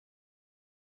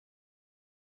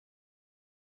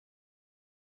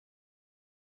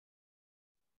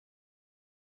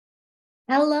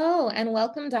Hello, and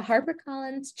welcome to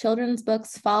HarperCollins Children's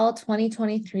Books Fall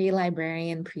 2023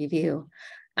 Librarian Preview.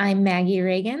 I'm Maggie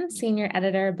Reagan, Senior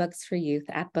Editor of Books for Youth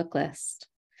at Booklist.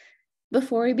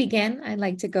 Before we begin, I'd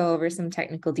like to go over some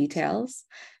technical details.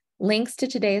 Links to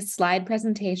today's slide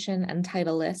presentation and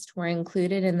title list were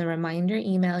included in the reminder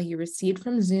email you received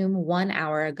from Zoom 1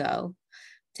 hour ago.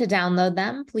 To download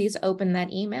them, please open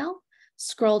that email,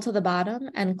 scroll to the bottom,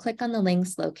 and click on the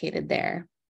links located there.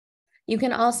 You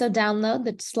can also download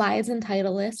the slides and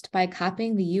title list by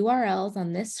copying the URLs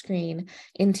on this screen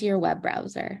into your web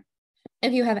browser.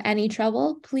 If you have any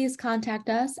trouble, please contact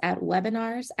us at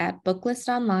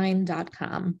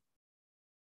webinars@booklistonline.com.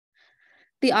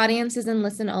 The audience is in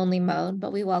listen-only mode,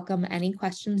 but we welcome any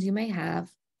questions you may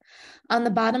have. On the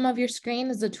bottom of your screen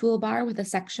is a toolbar with a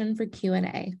section for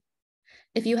Q&A.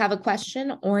 If you have a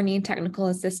question or need technical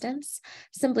assistance,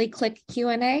 simply click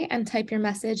Q&A and type your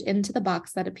message into the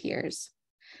box that appears.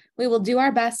 We will do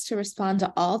our best to respond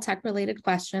to all tech-related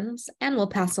questions, and we'll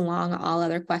pass along all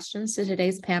other questions to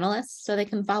today's panelists so they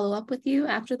can follow up with you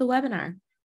after the webinar.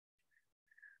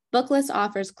 Booklist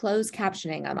offers closed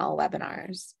captioning on all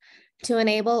webinars. To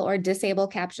enable or disable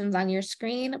captions on your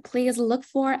screen, please look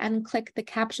for and click the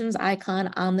captions icon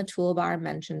on the toolbar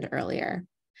mentioned earlier.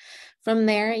 From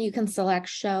there, you can select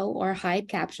Show or Hide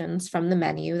Captions from the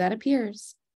menu that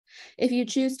appears. If you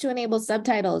choose to enable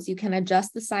subtitles, you can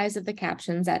adjust the size of the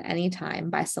captions at any time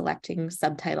by selecting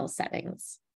Subtitle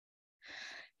Settings.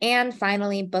 And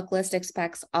finally, Booklist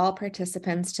expects all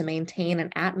participants to maintain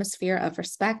an atmosphere of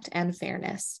respect and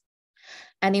fairness.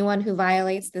 Anyone who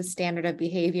violates this standard of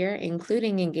behavior,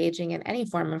 including engaging in any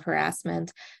form of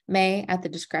harassment, may, at the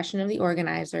discretion of the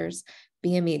organizers,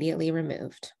 be immediately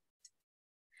removed.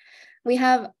 We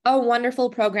have a wonderful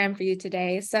program for you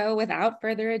today, so without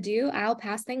further ado, I'll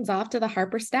pass things off to the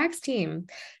Harper Stacks team.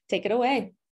 Take it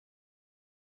away.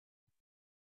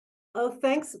 Oh,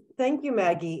 thanks. Thank you,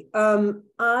 Maggie. I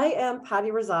am Patty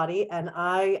Rosati, and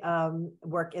I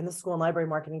work in the School and Library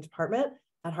Marketing Department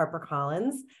at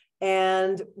HarperCollins,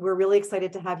 and we're really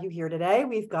excited to have you here today.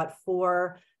 We've got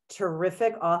 4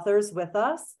 terrific authors with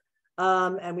us,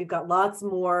 and we've got lots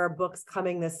more books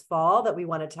coming this fall that we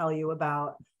want to tell you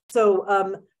about.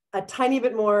 So a tiny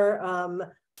bit more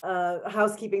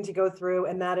housekeeping to go through,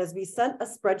 and that is we sent a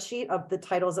spreadsheet of the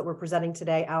titles that we're presenting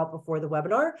today out before the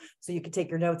webinar, so you can take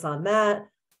your notes on that.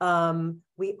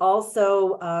 We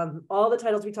also, all the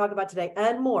titles we talk about today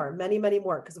and more, many, many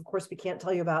more, because of course we can't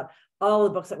tell you about all the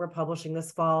books that we're publishing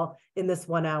this fall in this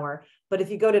 1 hour. But if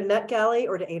you go to NetGalley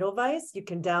or to Edelweiss, you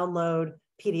can download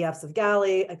PDFs of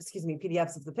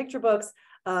PDFs of the picture books,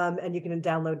 and you can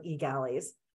download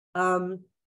eGalleys.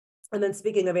 And then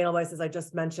speaking of Edelweiss, as I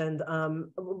just mentioned,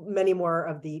 many more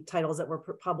of the titles that we're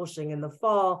publishing in the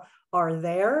fall are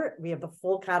there. We have the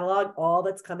full catalog, all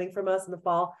that's coming from us in the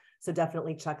fall. So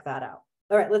definitely check that out.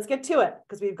 All right, let's get to it,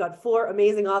 because we've got 4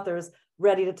 amazing authors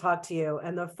ready to talk to you.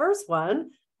 And the first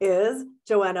one is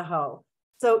Joanna Ho.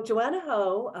 So Joanna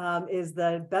Ho is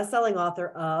the best-selling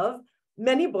author of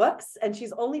many books, and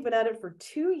she's only been at it for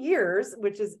 2 years,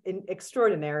 which is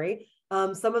extraordinary.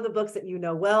 Some of the books that you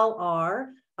know well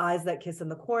are Eyes That Kiss in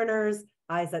the Corners,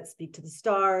 Eyes That Speak to the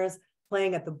Stars,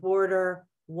 Playing at the Border,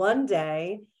 One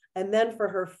Day. And then for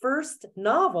her first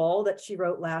novel that she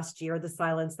wrote last year, The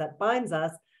Silence That Binds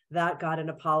Us, that got an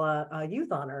Apala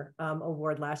Youth Honor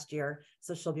Award last year.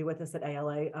 So she'll be with us at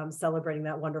ALA celebrating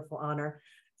that wonderful honor.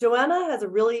 Joanna has a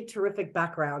really terrific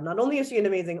background. Not only is she an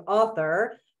amazing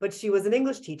author, but she was an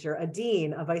English teacher, a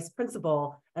dean, a vice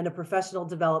principal, and a professional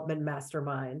development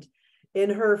mastermind. In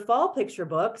her fall picture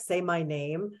book, Say My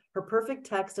Name, her perfect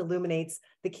text illuminates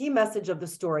the key message of the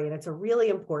story, and it's a really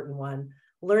important one,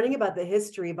 learning about the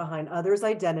history behind others'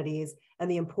 identities and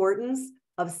the importance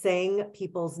of saying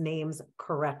people's names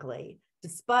correctly,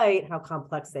 despite how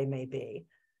complex they may be.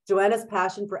 Joanna's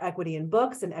passion for equity in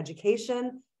books and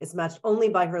education is matched only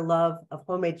by her love of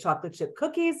homemade chocolate chip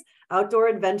cookies, outdoor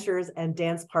adventures, and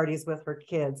dance parties with her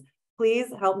kids. Please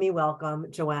help me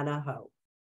welcome Joanna Ho.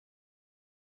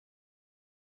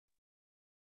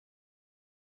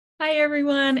 Hi,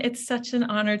 everyone. It's such an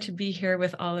honor to be here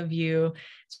with all of you.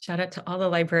 Shout out to all the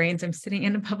librarians. I'm sitting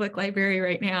in a public library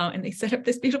right now, and they set up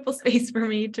this beautiful space for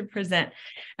me to present.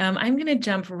 I'm going to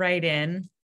jump right in,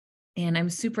 and I'm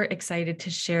super excited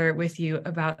to share with you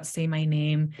about Say My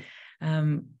Name.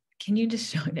 Can you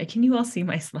just show it? Can you all see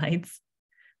my slides?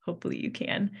 Hopefully you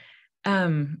can.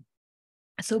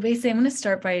 So basically, I'm going to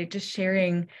start by just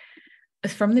sharing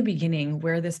from the beginning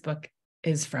where this book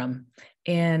is from.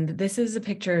 And this is a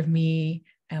picture of me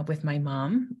with my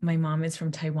mom. My mom is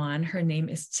from Taiwan. Her name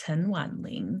is Chen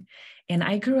Wanling. And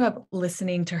I grew up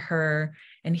listening to her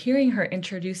and hearing her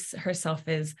introduce herself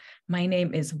as, my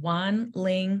name is Wan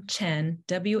Ling Chen,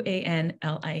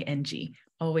 Wanling,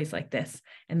 always like this.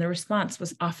 And the response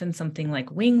was often something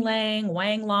like Wing Lang,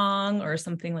 Wang Long, or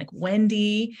something like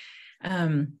Wendy.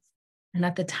 And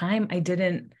at the time, I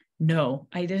didn't know.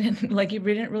 I didn't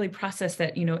really process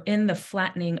that, in the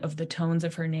flattening of the tones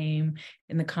of her name,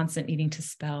 in the constant needing to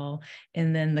spell,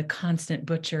 and then the constant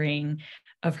butchering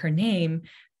of her name,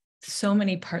 so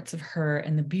many parts of her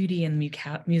and the beauty and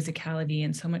musicality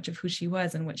and so much of who she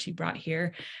was and what she brought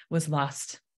here was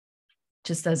lost.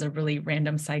 Just as a really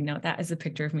random side note, that is a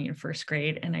picture of me in first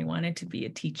grade. And I wanted to be a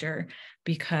teacher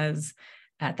because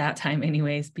at that time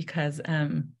anyways, because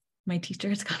my teacher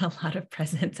has got a lot of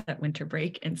presents at winter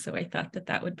break. And so I thought that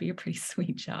that would be a pretty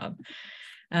sweet job.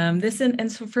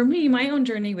 And so for me, my own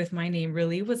journey with my name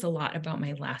really was a lot about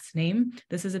my last name.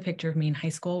 This is a picture of me in high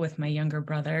school with my younger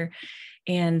brother.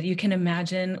 And you can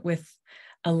imagine with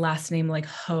a last name like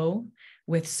Ho,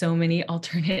 with so many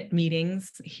alternate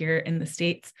meanings here in the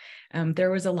States, there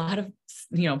was a lot of,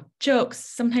 jokes.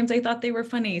 Sometimes I thought they were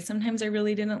funny. Sometimes I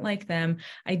really didn't like them.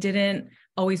 I didn't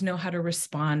always know how to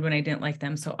respond when I didn't like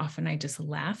them. So often I just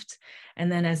laughed.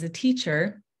 And then as a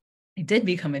teacher, I did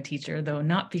become a teacher, though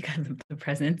not because of the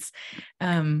presents.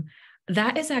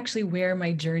 That is actually where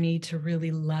my journey to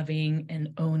really loving and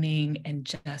owning and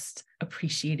just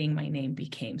appreciating my name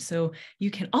became. So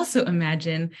you can also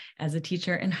imagine as a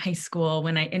teacher in high school,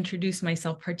 when I introduce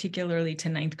myself, particularly to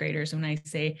ninth graders, when I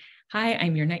say, hi,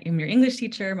 I'm your English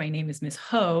teacher, my name is Miss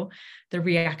Ho, the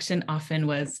reaction often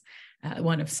was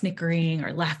one of snickering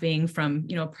or laughing from,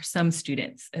 some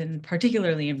students, and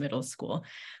particularly in middle school.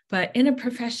 But in a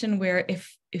profession where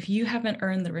if you haven't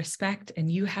earned the respect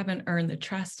and you haven't earned the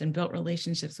trust and built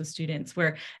relationships with students,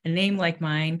 where a name like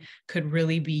mine could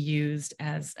really be used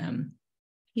as,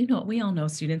 we all know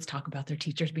students talk about their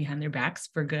teachers behind their backs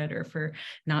for good or for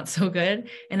not so good.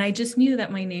 And I just knew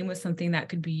that my name was something that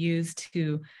could be used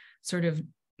to sort of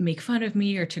make fun of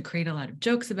me or to create a lot of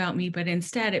jokes about me. But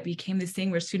instead it became this thing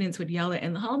where students would yell it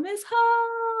in the hall, Miss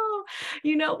Ho,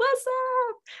 what's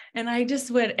up? And I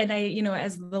just would, and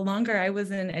as the longer I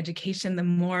was in education, the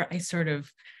more I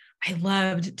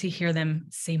loved to hear them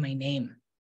say my name.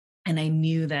 And I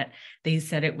knew that they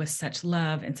said it with such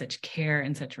love and such care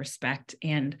and such respect.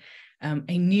 And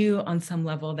I knew on some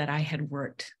level that I had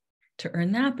worked to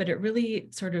earn that, but it really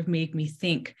sort of made me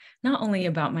think not only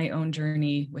about my own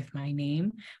journey with my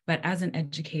name, but as an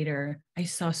educator, I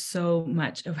saw so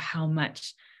much of how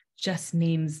much just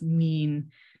names mean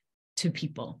to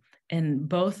people, and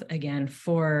both, again,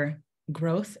 for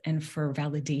growth and for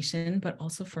validation, but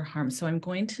also for harm. So I'm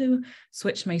going to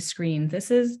switch my screen.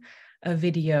 This is a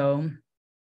video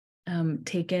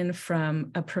taken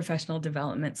from a professional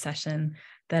development session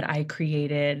that I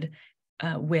created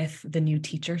with the New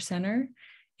Teacher Center.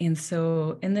 And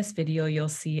so in this video, you'll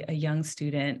see a young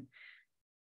student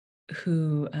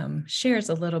who shares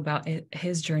a little about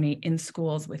his journey in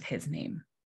schools with his name.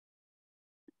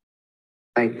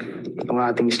 Like, a lot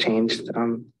of things changed.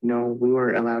 We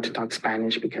were allowed to talk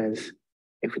Spanish because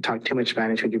if we talked too much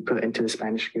Spanish, we'd be put into the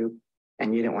Spanish group,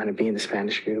 and you didn't want to be in the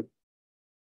Spanish group.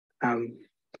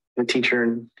 The teacher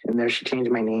in there, she changed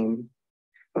my name.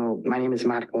 Well, my name is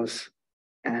Marcos,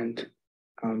 and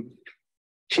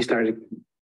she started,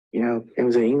 it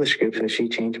was an English group, so she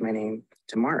changed my name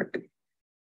to Mark.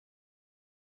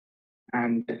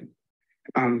 And,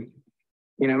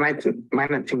 it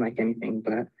might not seem like anything,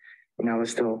 but, I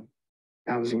was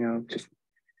just,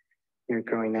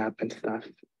 growing up and stuff.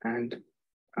 And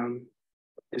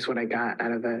just what I got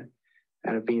out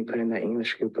of being put in that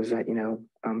English group was that,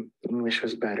 English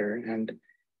was better. And,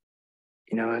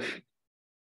 if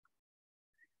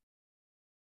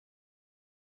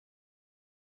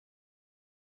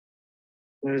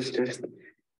it was just,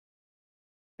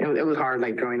 it was hard,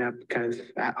 like, growing up, because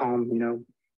at home,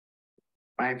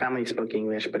 my family spoke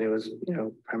English, but it was,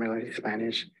 primarily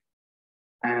Spanish.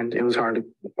 And it was hard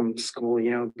from school,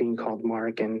 being called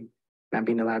Mark and not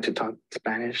being allowed to talk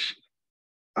Spanish,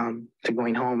 to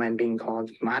going home and being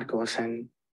called Marcos. And,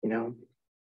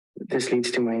 this leads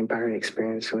to my embarrassing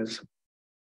experience was,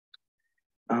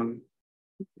 in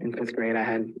 5th grade, I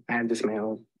had this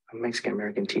male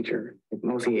Mexican-American teacher.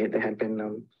 Mostly they had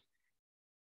been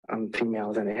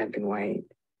females and they had been white.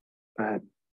 But,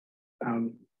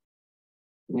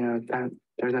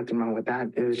 there's nothing wrong with that.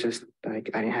 It was just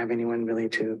like, I didn't have anyone really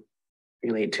to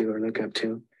relate to or look up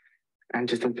to. And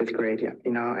just in 5th grade,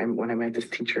 and when I met this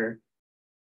teacher,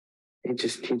 it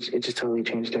just totally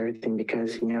changed everything,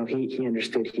 because, you know, he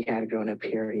understood. He had grown up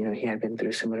here, you know, he had been through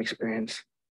a similar experience,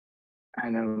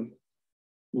 and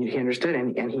he understood,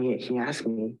 and he asked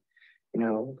me, you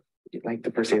know, like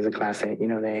the first day of the class, you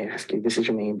know, they ask you, this is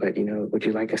your name, but, you know, would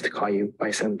you like us to call you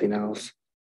by something else?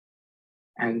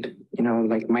 And, you know,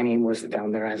 like my name was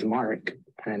down there as Mark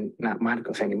and not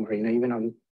Marcos anymore, you know, even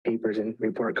on papers and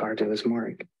report cards, it was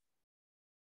Mark.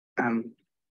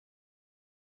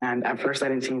 And at first I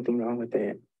didn't see anything wrong with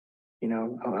it. You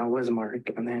know, I was Mark,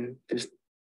 and then just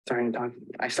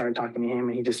I started talking to him,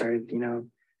 and he just started, you know,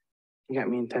 he got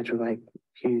me in touch with, like,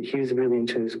 he was really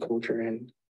into his culture,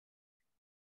 and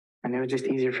it was just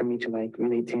easier for me to, like,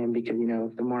 relate to him, because, you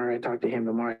know, the more I talked to him,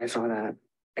 the more I saw that,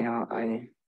 you know,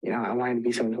 I wanted to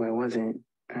be someone who I wasn't.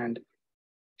 And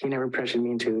he never pressured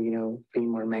me into, you know, being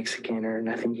more Mexican or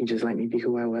nothing. He just let me be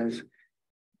who I was.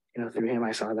 You know, through him,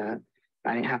 I saw that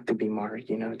I didn't have to be Mark,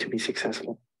 you know, to be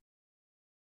successful.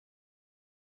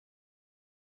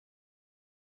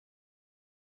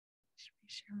 Should we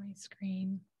share my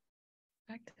screen?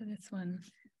 Back to this one.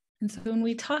 And so when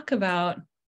we talk about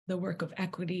the work of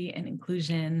equity and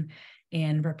inclusion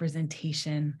and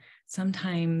representation,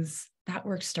 sometimes that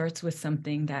work starts with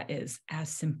something that is as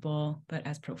simple, but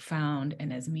as profound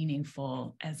and as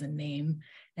meaningful as a name,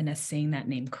 and as saying that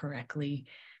name correctly.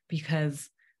 Because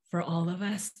for all of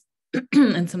us,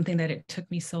 and something that it took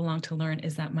me so long to learn,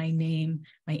 is that my name,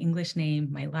 my English name,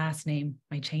 my last name,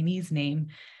 my Chinese name,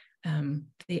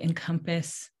 they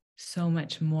encompass so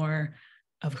much more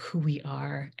of who we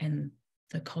are, and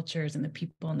the cultures and the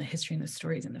people and the history and the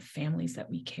stories and the families that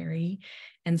we carry.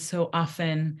 And so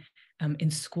often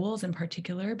in schools in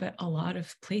particular, but a lot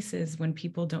of places, when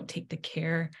people don't take the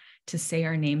care to say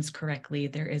our names correctly,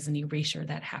 there is an erasure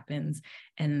that happens,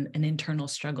 and an internal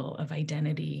struggle of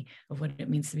identity, of what it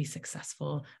means to be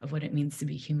successful, of what it means to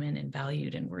be human and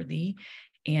valued and worthy.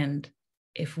 And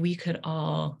if we could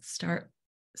all start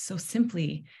so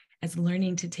simply as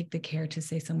learning to take the care to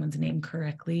say someone's name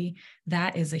correctly,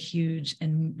 that is a huge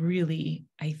and really,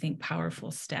 I think,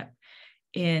 powerful step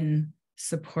in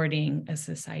supporting a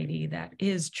society that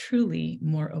is truly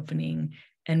more open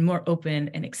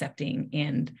and accepting,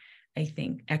 and I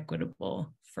think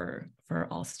equitable for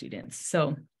all students.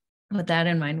 So with that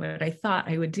in mind, what I thought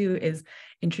I would do is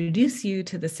introduce you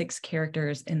to the 6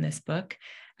 characters in this book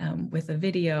with a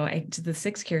video. To the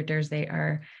 6 characters, they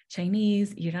are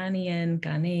Chinese, Iranian,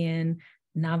 Ghanaian,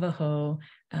 Navajo,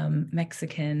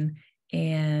 Mexican,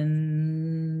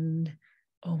 and,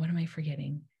 oh, what am I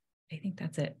forgetting? I think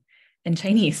that's it. And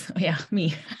Chinese, oh yeah,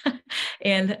 me.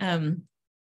 And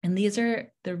these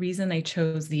are, the reason I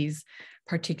chose these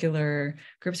particular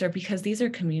groups are because these are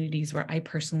communities where I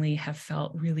personally have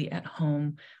felt really at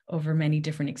home over many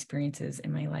different experiences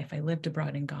in my life. I lived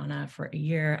abroad in Ghana for a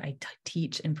year. I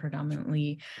teach in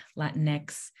predominantly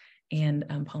Latinx and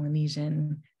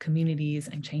Polynesian communities.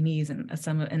 I'm Chinese,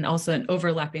 and also in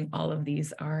overlapping all of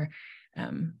these are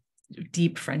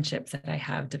deep friendships that I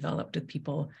have developed with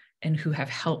people and who have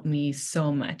helped me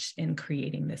so much in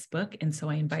creating this book. And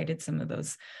so I invited some of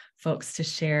those folks to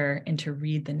share and to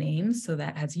read the names, so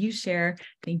that as you share,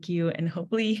 thank you, and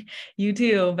hopefully you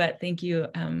do, but thank you,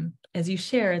 as you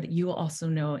share, that you will also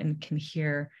know and can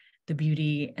hear the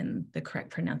beauty and the correct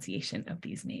pronunciation of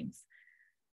these names.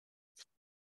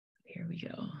 Here we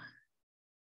go.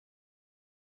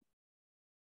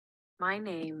 My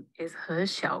name is He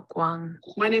Xiaoguang.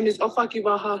 My name is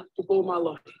Ofakibaha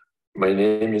Malo. My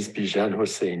name is Bijan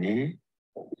Hosseini.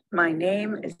 My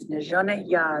name is Najona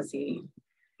Yazi.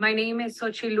 My name is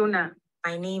Sochi Luna.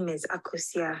 My name is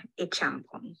Akusia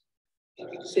Ichampong.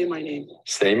 Say my name.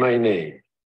 Say my name.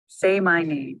 Say my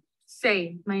name.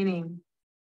 Say my name.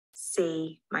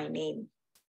 Say my name.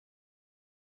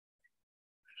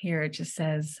 Here it just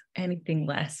says, anything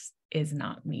less is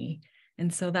not me.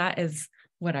 And so that is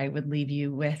what I would leave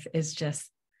you with, is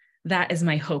just, that is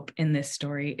my hope in this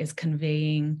story, is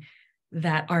conveying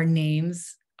that our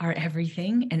names are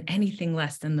everything, and anything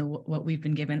less than what we've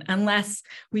been given, unless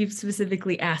we've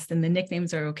specifically asked and the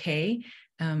nicknames are okay,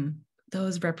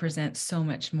 those represent so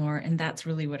much more. And that's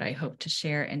really what I hope to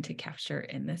share and to capture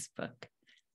in this book.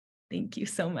 Thank you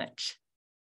so much.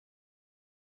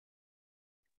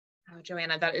 Oh,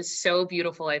 Joanna, that is so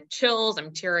beautiful. I have chills,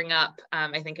 I'm tearing up.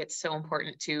 I think it's so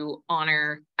important to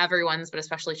honor everyone's, but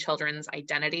especially children's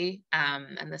identity.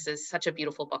 And this is such a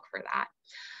beautiful book for that.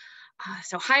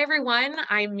 So hi, everyone.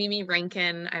 I'm Mimi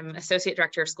Rankin. I'm Associate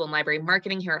Director of School and Library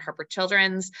Marketing here at Harper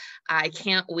Children's. I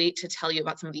can't wait to tell you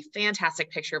about some of the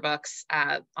fantastic picture books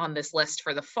on this list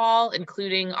for the fall,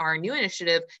 including our new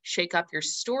initiative, Shake Up Your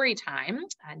Story Time.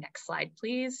 Next slide,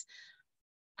 please.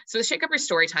 So with Shake Up Your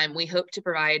Storytime, we hope to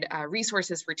provide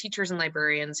resources for teachers and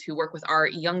librarians who work with our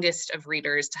youngest of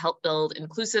readers to help build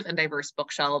inclusive and diverse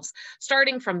bookshelves,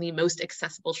 starting from the most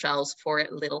accessible shelves for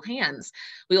little hands.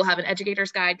 We will have an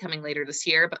educator's guide coming later this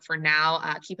year, but for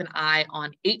now, keep an eye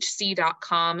on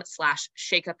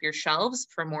hc.com/shakeupyourshelves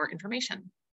for more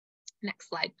information. Next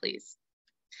slide, please.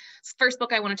 This first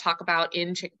book I want to talk about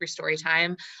in Shake Up Your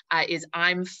Storytime is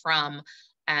I'm From.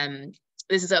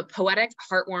 This is a poetic,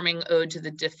 heartwarming ode to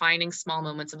the defining small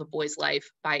moments of a boy's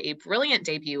life by a brilliant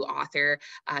debut author,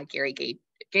 Gary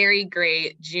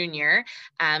Gray Jr.,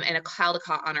 and a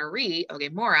Caldecott honoree, Oge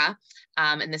Mora,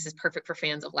 and this is perfect for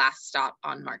fans of Last Stop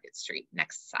on Market Street.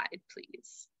 Next slide,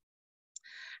 please.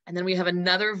 And then we have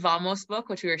another Vamos book,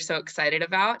 which we are so excited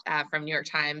about, from New York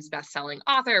Times bestselling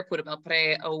author, Pura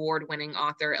Belpré award-winning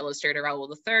author, illustrator Raul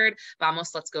III.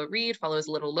 Vamos, Let's Go Read follows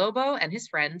Little Lobo and his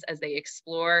friends as they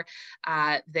explore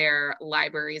their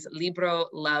library's Libro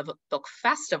Love Book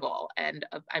Festival. And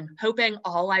I'm hoping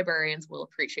all librarians will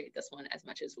appreciate this one as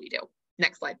much as we do.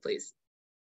 Next slide, please.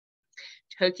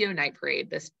 Tokyo Night Parade.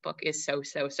 This book is so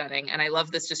stunning, and I love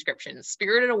this description.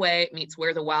 Spirited Away meets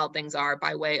Where the Wild Things Are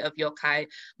by way of yokai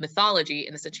mythology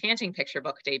in this enchanting picture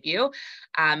book debut,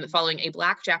 following a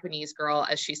Black Japanese girl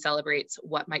as she celebrates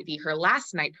what might be her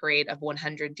last night parade of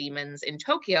 100 demons in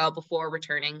Tokyo before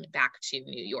returning back to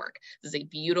New York. This is a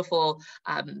beautiful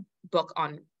book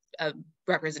on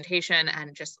representation,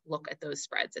 and just look at those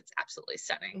spreads. It's absolutely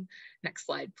stunning. Next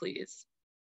slide, please.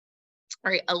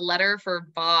 All right, A Letter for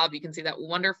Bob. You can see that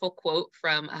wonderful quote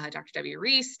from Dr. Debbie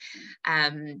Reese.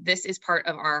 This is part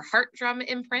of our Heart Drum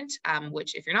imprint,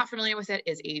 which, if you're not familiar with it,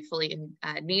 is a fully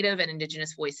Native and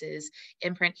Indigenous voices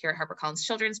imprint here at HarperCollins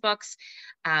Children's Books.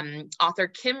 Author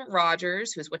Kim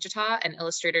Rogers, who is Wichita, and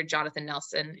illustrator Jonathan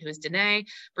Nelson, who is Dene,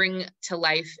 bring to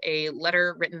life a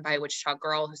letter written by a Wichita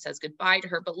girl who says goodbye to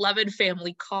her beloved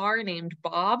family car named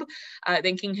Bob,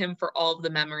 thanking him for all of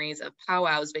the memories of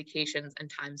powwows, vacations,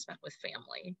 and time spent with family.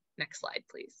 Next slide,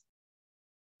 please.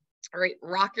 All right,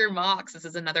 Rock Your Mocks. This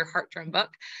is another Heart Drum book.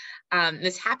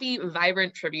 This happy,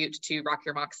 vibrant tribute to Rock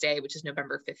Your Mocks Day, which is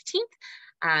November 15th.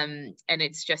 And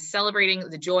it's just celebrating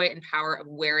the joy and power of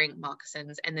wearing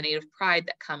moccasins and the Native pride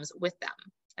that comes with them.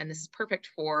 And this is perfect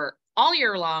for all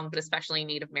year long, but especially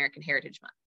Native American Heritage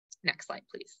Month. Next slide,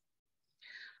 please.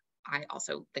 I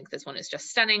also think this one is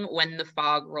just stunning. When the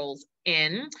Fog Rolls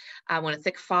In. When a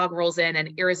thick fog rolls in,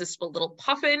 an irresistible little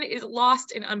puffin is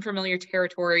lost in unfamiliar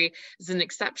territory. This is an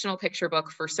exceptional picture book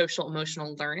for social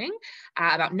emotional learning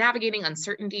about navigating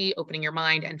uncertainty, opening your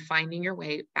mind, and finding your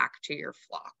way back to your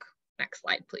flock. Next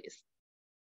slide, please.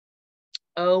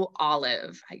 Oh,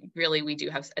 Olive. We do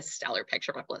have a stellar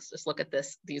picture book. Let's just look at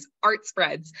these art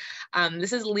spreads.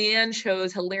 This is Leanne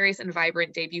Cho's hilarious and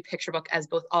vibrant debut picture book as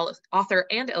both author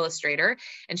and illustrator,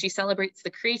 and she celebrates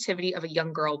the creativity of a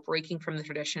young girl breaking from the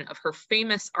tradition of her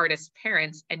famous artist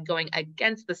parents and going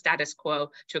against the status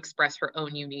quo to express her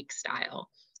own unique style.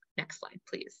 Next slide,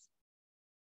 please.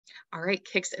 All right,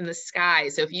 Kicks in the Sky.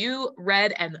 So if you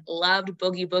read and loved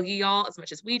Boogie Boogie, y'all, as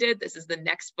much as we did, this is the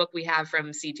next book we have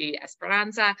from C.G.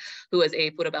 Esperanza, who is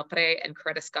a Pura Belpré and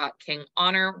Coretta Scott King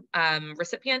Honor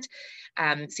recipient.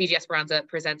 C.G. Esperanza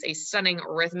presents a stunning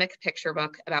rhythmic picture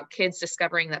book about kids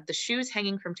discovering that the shoes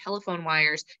hanging from telephone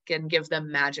wires can give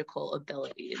them magical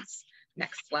abilities.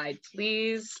 Next slide,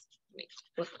 please. Let me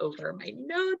flip over my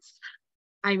notes.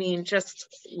 I mean, just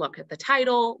look at the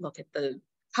title, look at the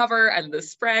cover and the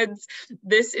spreads.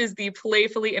 This is the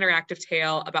playfully interactive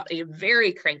tale about a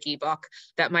very cranky book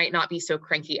that might not be so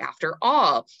cranky after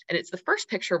all. And it's the first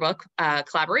picture book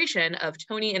collaboration of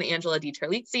Tony and Angela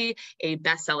DiTerlizzi, a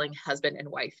best-selling husband and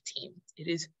wife team. It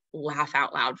is laugh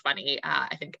out loud funny.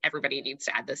 I think everybody needs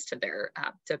to add this to their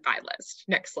to buy list.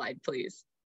 Next slide, please.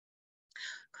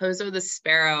 Kozo the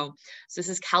Sparrow. So this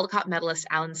is Caldecott medalist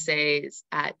Alan Say's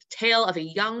tale of a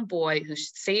young boy who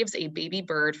saves a baby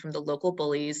bird from the local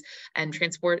bullies and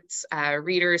transports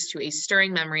readers to a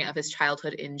stirring memory of his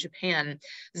childhood in Japan.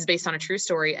 This is based on a true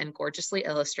story and gorgeously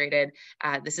illustrated.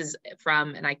 This is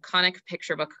from an iconic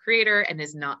picture book creator and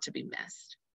is not to be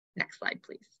missed. Next slide,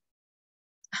 please.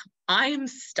 I'm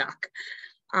Stuck.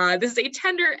 This is a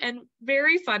tender and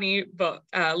very funny book,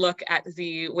 look at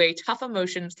the way tough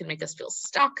emotions can make us feel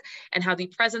stuck and how the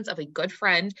presence of a good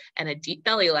friend and a deep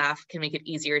belly laugh can make it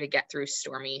easier to get through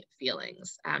stormy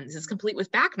feelings. This is complete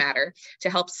with back matter to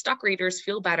help stuck readers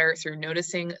feel better through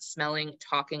noticing, smelling,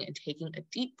 talking, and taking a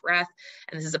deep breath.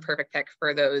 And this is a perfect pick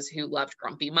for those who loved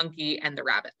Grumpy Monkey and The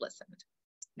Rabbit Listened.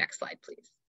 Next slide, please.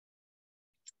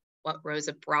 What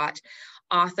Rosa Brought.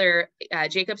 Author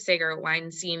Jacob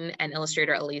Sager-Weinstein and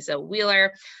illustrator Eliza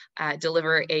Wheeler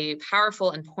deliver a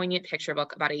powerful and poignant picture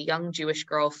book about a young Jewish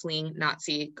girl fleeing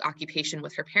Nazi occupation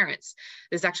with her parents.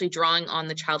 This is actually drawing on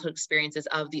the childhood experiences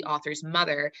of the author's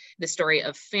mother. The story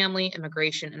of family,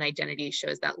 immigration, and identity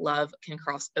shows that love can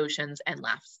cross oceans and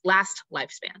last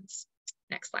lifespans.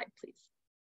 Next slide, please.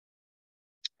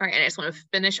 All right, and I just want to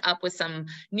finish up with some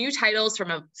new titles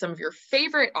from some of your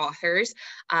favorite authors.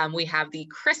 We have the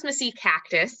Christmassy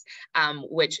Cactus,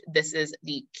 which this is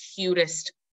the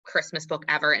cutest Christmas book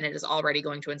ever, and it is already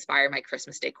going to inspire my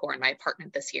Christmas decor in my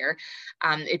apartment this year.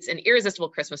 It's an irresistible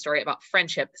Christmas story about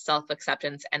friendship,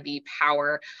 self-acceptance, and the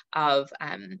power of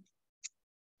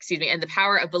and the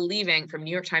power of believing, from New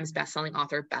York Times bestselling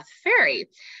author Beth Ferry.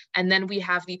 And then we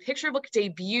have the picture book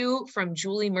debut from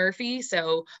Julie Murphy.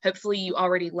 So hopefully you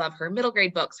already love her middle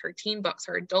grade books, her teen books,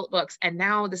 her adult books, and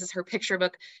now this is her picture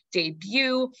book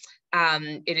debut.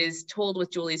 It is told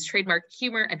with Julie's trademark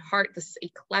humor and heart. This is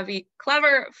a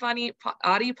clever, funny,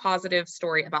 audio positive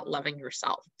story about loving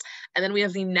yourself. And then we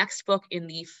have the next book in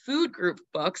the food group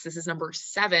books. This is number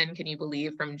 7, can you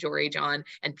believe, from Jory John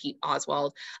and Pete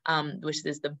Oswald, which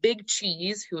is The Big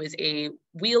Cheese, who is a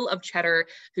wheel of cheddar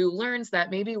who learns that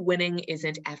maybe winning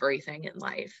isn't everything in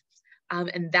life.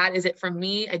 And that is it from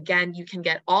me. Again, you can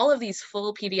get all of these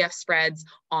full PDF spreads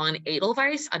on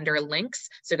Edelweiss under links.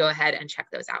 So go ahead and check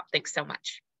those out. Thanks so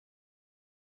much.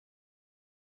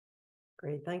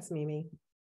 Great, thanks, Mimi.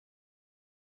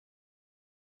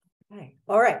 Okay,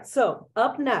 all right, so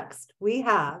up next, we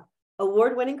have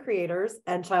award-winning creators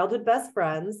and childhood best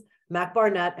friends, Mac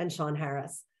Barnett and Shawn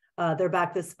Harris. They're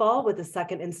back this fall with the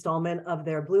second installment of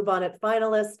their Bluebonnet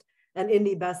finalist and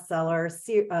indie bestseller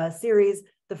series,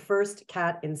 The First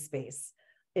Cat in Space,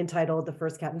 entitled The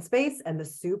First Cat in Space and the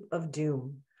Soup of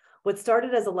Doom. What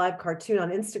started as a live cartoon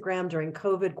on Instagram during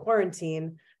COVID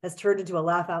quarantine has turned into a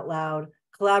laugh out loud,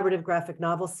 collaborative graphic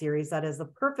novel series that is the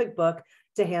perfect book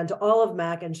to hand to all of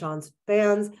Mac and Shawn's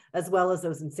fans, as well as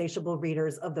those insatiable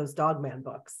readers of those Dogman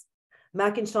books.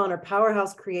 Mac and Shawn are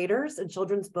powerhouse creators and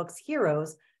children's books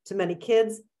heroes to many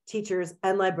kids, teachers,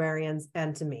 and librarians,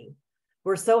 and to me.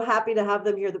 We're so happy to have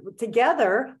them here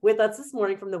together with us this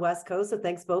morning from the West Coast. So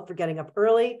thanks both for getting up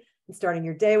early and starting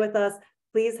your day with us.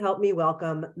 Please help me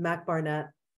welcome Mac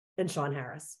Barnett and Shawn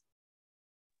Harris.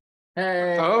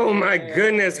 Hey. Oh my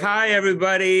goodness. Hi,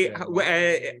 everybody.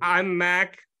 I'm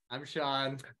Mac. I'm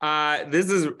Shawn. This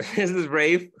is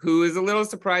Rafe, who is a little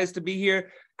surprised to be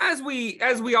here, as we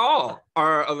all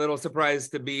are a little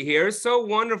surprised to be here. So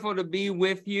wonderful to be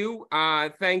with you.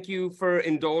 Thank you for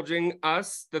indulging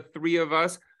us, the three of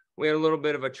us. We had a little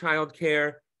bit of a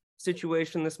childcare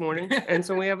situation this morning, and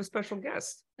so we have a special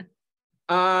guest.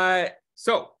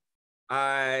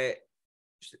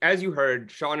 As you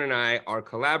heard, Shawn and I are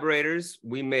collaborators.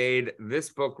 We made this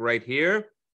book right here,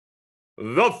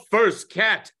 The First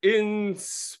Cat in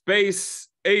Space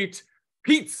Ate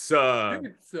Pizza.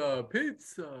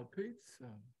 Pizza.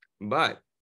 But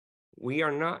we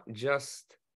are not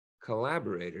just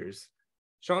collaborators.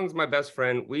 Shawn's my best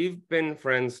friend. We've been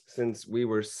friends since we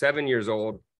were 7 years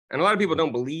old. And a lot of people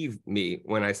don't believe me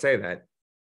when I say that.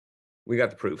 We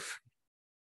got the proof.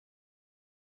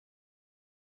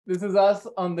 This is us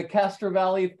on the Castro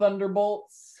Valley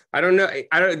Thunderbolts. I don't know.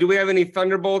 Do we have any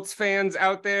Thunderbolts fans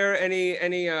out there? Any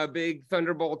big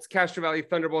Thunderbolts, Castro Valley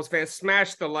Thunderbolts fans?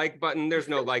 Smash the like button. There's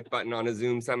no like button on a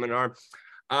Zoom seminar.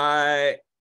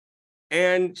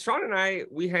 And Shawn and I,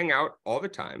 we hang out all the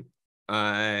time.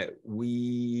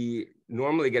 We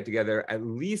normally get together at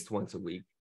least once a week.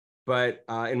 But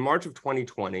in March of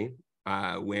 2020,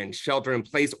 when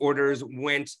shelter-in-place orders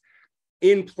went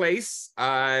in place,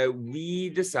 we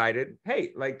decided,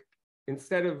 hey, like,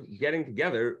 instead of getting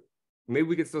together, maybe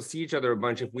we could still see each other a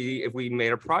bunch if we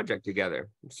made a project together.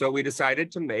 So we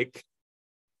decided to make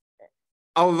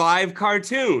a live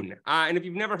cartoon. And if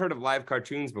you've never heard of live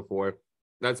cartoons before,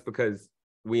 that's because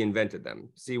we invented them.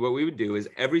 See, what we would do is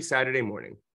every Saturday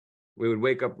morning, we would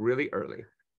wake up really early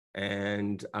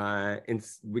and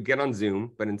we'd get on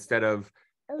Zoom, but instead of,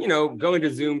 going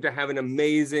to Zoom to have an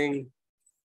amazing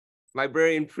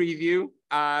librarian preview,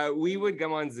 we would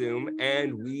come on Zoom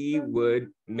and we would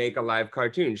make a live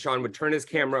cartoon. Shawn would turn his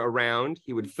camera around,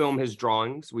 he would film his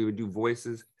drawings, we would do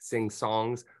voices, sing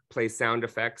songs, play sound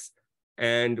effects,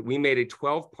 and we made a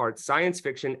 12-part science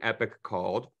fiction epic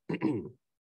called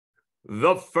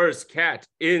The First Cat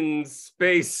in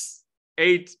Space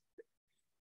Ate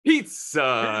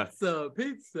Pizza.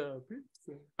 Pizza.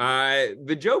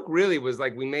 The joke really was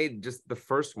like, we made just the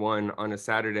first one on a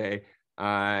Saturday,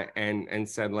 and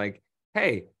said like,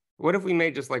 hey, what if we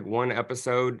made just like one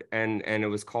episode and it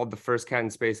was called The First Cat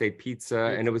in Space Ate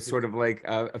Pizza, and it was sort of like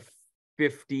a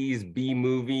 50s B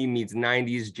movie meets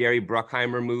 90s Jerry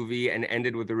Bruckheimer movie and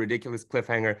ended with a ridiculous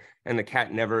cliffhanger and the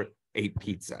cat never ate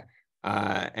pizza.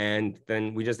 And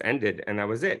then we just ended and that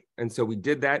was it. And so we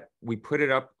did that. We put it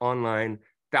up online.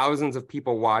 Thousands of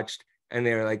people watched and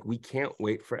they were like, we can't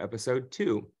wait for episode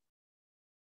 2.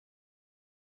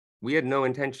 We had no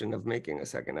intention of making a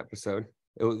second episode.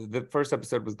 The first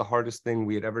episode was the hardest thing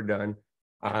we had ever done.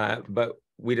 But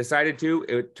we decided to.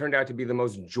 It turned out to be the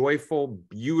most joyful,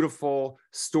 beautiful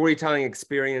storytelling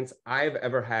experience I've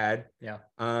ever had. Yeah.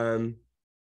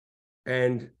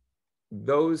 And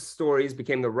those stories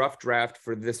became the rough draft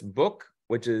for this book,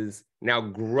 which is now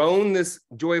grown this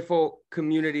joyful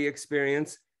community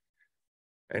experience.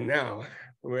 And now,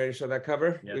 we're ready to show that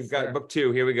cover? Yes, We've got sir. book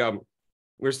 2. Here we go.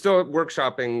 We're still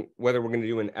workshopping whether we're going to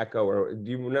do an echo or do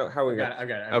you know how we got? I've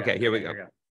got it. Okay, here we go.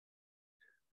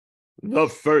 The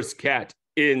First Cat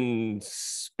in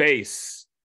Space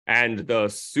and the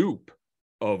Soup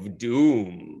of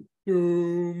Doom.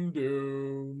 Doom,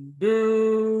 doom,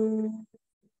 doom.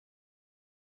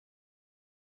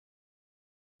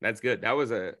 That's good. That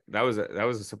was a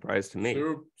surprise to me.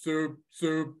 Soup, soup,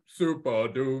 soup, super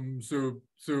doom, soup,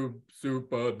 soup,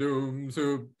 super doom,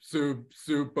 soup, soup,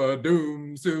 super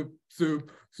doom, soup,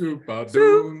 soup, super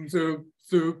doom, soup,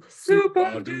 soup,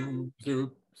 super doom,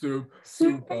 soup, soup,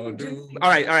 super doom. All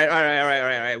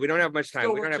right. We don't have much time.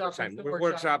 Still We don't have much workshopping, time. still We're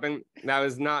workshopping. That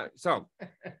was not so.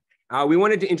 We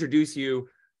wanted to introduce you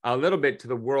a little bit to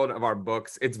the world of our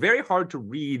books. It's very hard to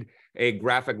read a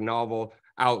graphic novel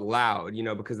out loud, you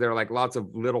know, because there are like lots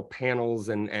of little panels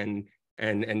and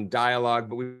dialogue,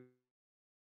 but we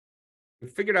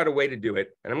figured out a way to do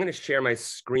it. And I'm going to share my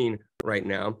screen right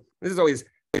now. This is always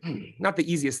not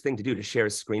the easiest thing to do, to share a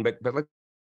screen, but let's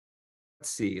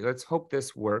see. Let's hope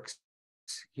this works.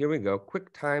 Here we go.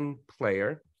 QuickTime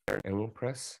Player, and we'll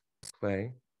press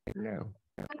play now.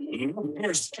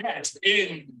 First Cat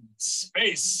in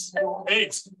Space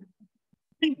Ate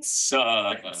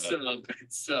Pizza.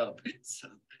 Pizza.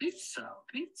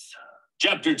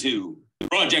 Chapter 2,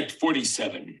 Project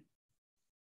 47.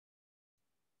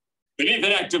 Beneath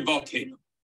an active volcano,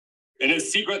 in a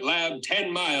secret lab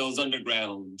 10 miles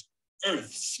underground,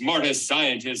 Earth's smartest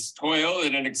scientists toil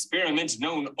in an experiment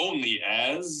known only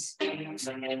as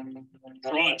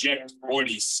Project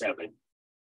 47.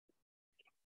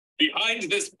 Behind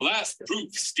this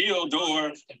blast-proof steel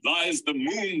door lies the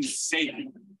moon's savior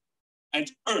and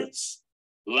Earth's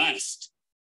last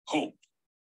hope.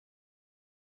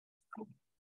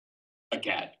 A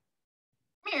cat.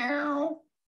 Meow.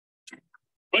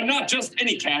 But not just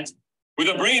any cat. With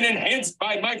a brain enhanced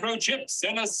by microchips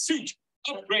and a suit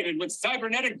upgraded with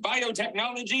cybernetic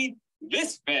biotechnology,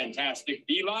 this fantastic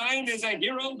feline is a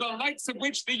hero the likes of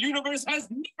which the universe has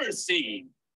never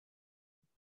seen.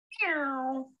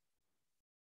 Meow.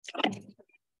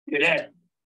 Cadet,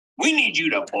 we need you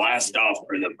to blast off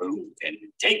for the moon and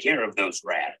take care of those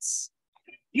rats.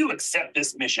 You accept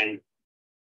this mission?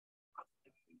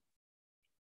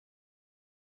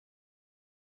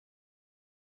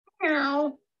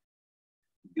 Meow.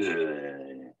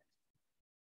 Good.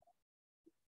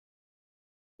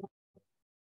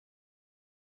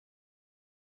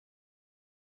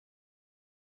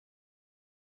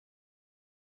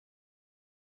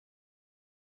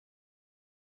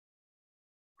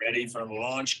 Ready for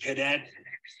launch, Cadet?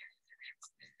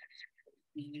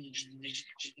 10,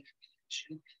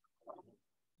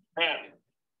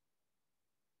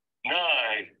 9,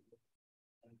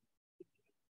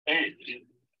 8.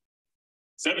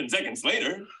 7 seconds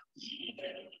later.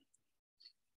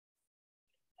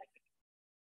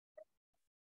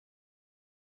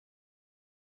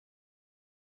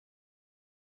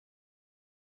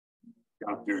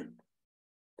 Doctor, do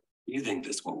you think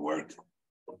this will work?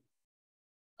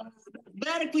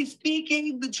 Mathematically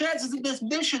speaking, the chances of this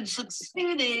mission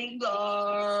succeeding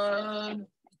are...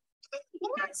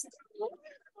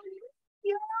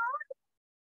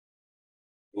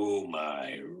 Oh,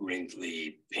 my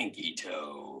wrinkly pinky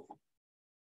toe.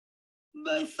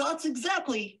 My thoughts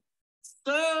exactly,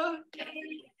 sir.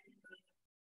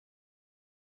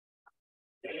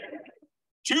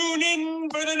 Tune in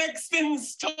for the next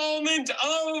installment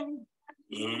of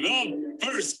The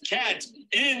First Cat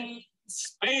in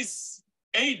Space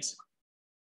 8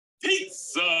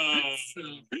 Pizza.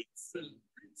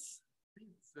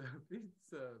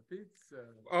 Pizza.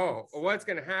 Oh, what's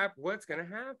gonna happen? What's gonna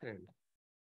happen?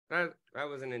 That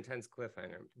was an intense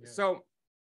cliffhanger. Yeah. So,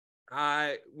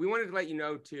 we wanted to let you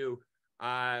know too.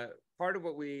 Part of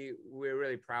what we're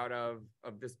really proud of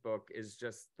this book is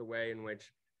just the way in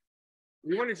which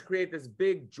we wanted to create this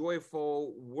big,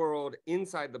 joyful world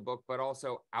inside the book, but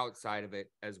also outside of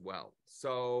it as well.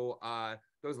 So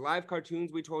those live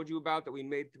cartoons we told you about that we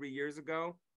made 3 years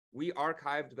ago, we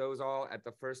archived those all at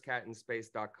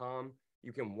thefirstcatinspace.com.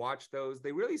 You can watch those.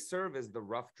 They really serve as the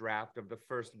rough draft of the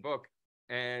first book.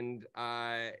 And,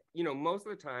 you know, most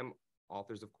of the time,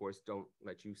 authors, of course, don't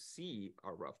let you see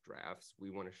our rough drafts. We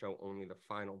want to show only the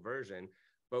final version.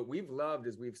 But we've loved,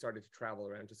 as we've started to travel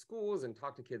around to schools and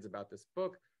talk to kids about this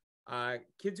book,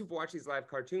 kids who've watched these live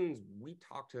cartoons, we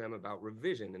talk to them about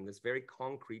revision in this very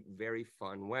concrete, very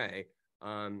fun way.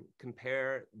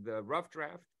 Compare the rough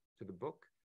draft to the book,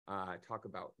 talk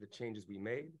about the changes we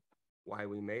made, why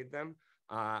we made them.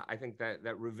 I think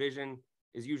that revision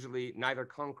is usually neither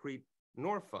concrete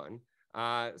nor fun.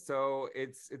 So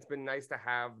it's been nice to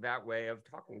have that way of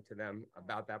talking to them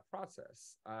about that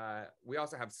process. We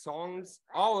also have songs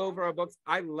all over our books.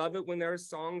 I love it when there are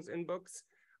songs in books,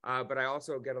 but I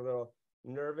also get a little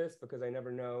nervous because I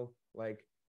never know, like,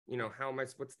 you know,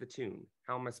 what's the tune?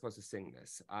 How am I supposed to sing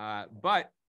this?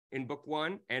 But in book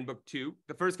 1 and book 2,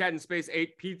 The First Cat in Space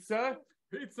ate pizza.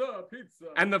 Pizza, pizza.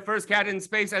 And The First Cat in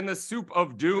Space and the Soup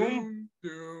of Doom.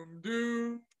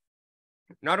 Doom.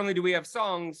 Not only do we have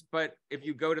songs, but if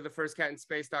you go to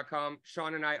thefirstcatinspace.com,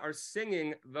 Shawn and I are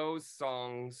singing those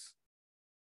songs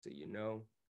so you know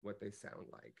what they sound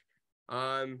like.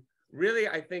 Really,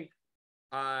 I think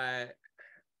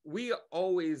we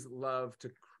always love to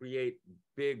create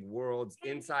big worlds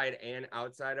inside and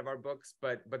outside of our books,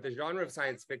 but the genre of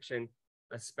science fiction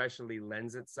especially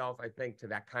lends itself, I think, to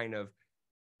that kind of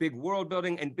big world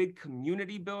building and big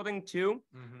community building too.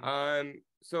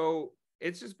 So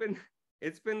it's been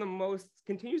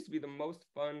continues to be the most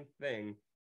fun thing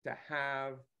to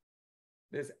have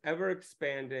this ever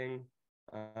expanding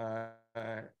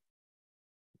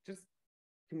just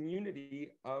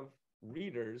community of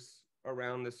readers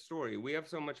around this story. We have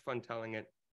so much fun telling it.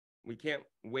 We can't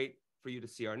wait for you to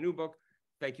see our new book.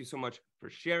 Thank you so much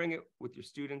for sharing it with your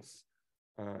students.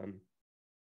 And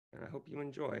I hope you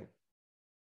enjoy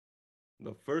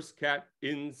The First Cat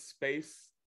in Space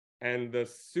and the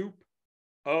Soup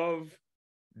of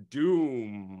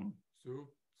Doom. Soup,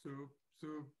 soup,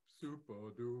 soup,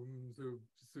 super doom, soup,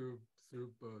 soup,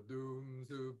 super doom,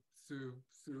 soup, soup,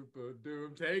 super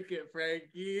doom. Take it,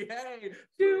 Frankie. Hey,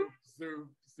 soup, soup,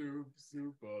 soup,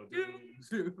 super doom,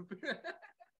 soup.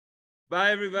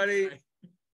 Bye, everybody. Bye.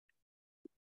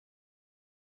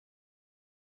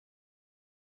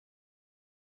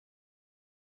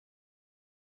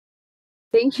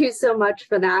 Thank you so much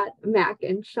for that, Mac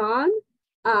and Shawn,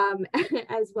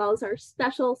 as well as our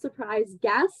special surprise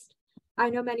guest. I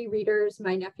know many readers,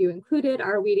 my nephew included,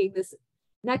 are reading this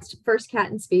next First Cat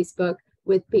in Space book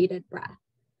with bated breath.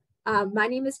 My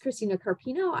name is Christina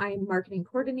Carpino. I'm marketing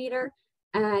coordinator,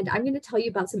 and I'm going to tell you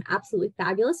about some absolutely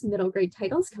fabulous middle grade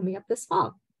titles coming up this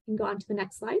fall. You can go on to the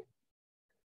next slide.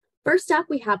 First up,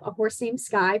 we have A Horse Named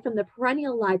Sky from the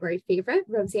perennial library favorite,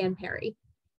 Roseanne Perry.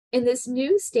 In this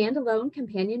new standalone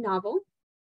companion novel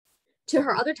to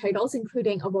her other titles,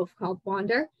 including A Wolf Called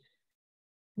Wander,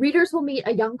 readers will meet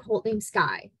a young colt named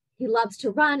Sky. He loves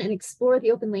to run and explore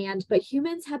the open land, but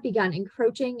humans have begun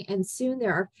encroaching, and soon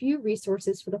there are few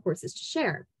resources for the horses to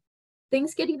share.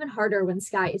 Things get even harder when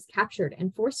Sky is captured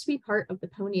and forced to be part of the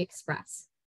Pony Express.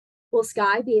 Will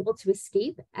Sky be able to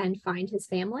escape and find his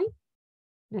family?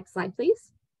 Next slide,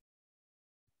 please.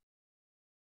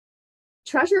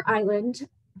 Treasure Island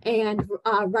and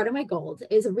Runaway Gold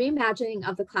is a reimagining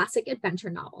of the classic adventure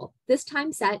novel, this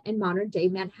time set in modern-day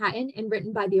Manhattan and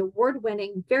written by the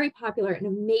award-winning, very popular, and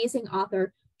amazing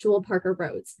author Jewel Parker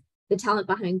Rhodes, the talent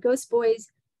behind Ghost Boys,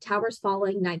 Towers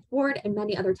Falling, Ninth Ward, and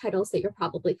many other titles that you're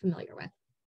probably familiar with.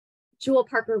 Jewel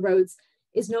Parker Rhodes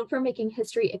is known for making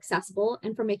history accessible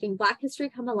and for making Black history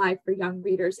come alive for young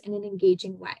readers in an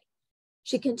engaging way.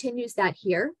 She continues that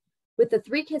here, with the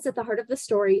three kids at the heart of the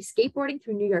story, skateboarding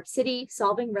through New York City,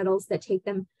 solving riddles that take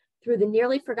them through the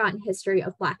nearly forgotten history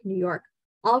of Black New York,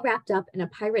 all wrapped up in a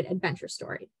pirate adventure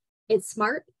story. It's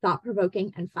smart,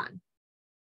 thought-provoking, and fun.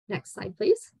 Next slide,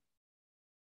 please.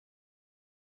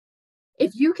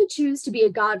 If you could choose to be a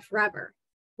god forever,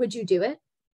 would you do it?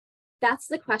 That's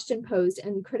the question posed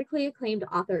in critically acclaimed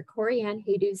author Corey Ann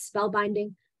Haydu's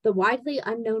spellbinding The Widely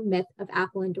Unknown Myth of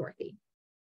Apple and Dorothy.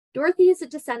 Dorothy is a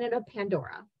descendant of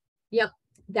Pandora. Yep,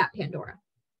 that Pandora.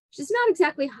 She's not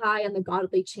exactly high on the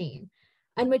godly chain,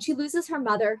 and when she loses her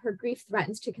mother, her grief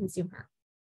threatens to consume her.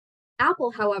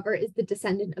 Apple, however, is the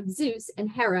descendant of Zeus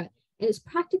and Hera and is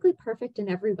practically perfect in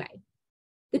every way.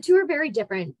 The two are very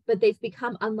different, but they've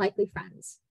become unlikely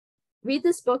friends. Read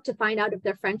this book to find out if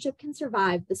their friendship can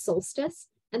survive the solstice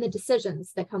and the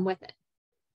decisions that come with it.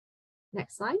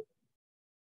 Next slide.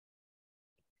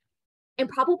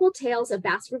 Improbable Tales of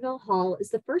Baskerville Hall is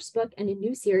the first book in a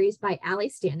new series by Allie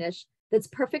Standish that's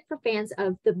perfect for fans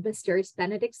of the Mysterious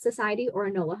Benedict Society or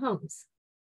Enola Holmes.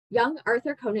 Young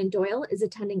Arthur Conan Doyle is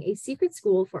attending a secret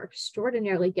school for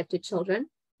extraordinarily gifted children,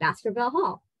 Baskerville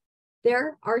Hall.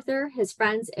 There, Arthur, his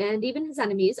friends, and even his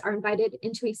enemies are invited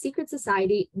into a secret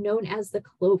society known as the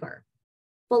Clover.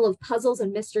 Full of puzzles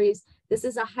and mysteries, this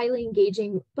is a highly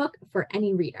engaging book for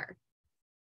any reader.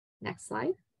 Next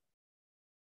slide.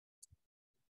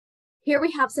 Here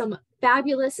we have some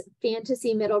fabulous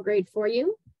fantasy middle grade for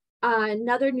you.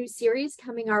 Another new series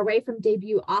coming our way from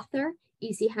debut author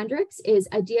E.C. Hendricks is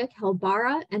Adia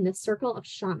Kelbara and the Circle of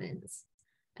Shamans.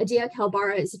 Adia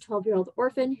Kelbara is a 12-year-old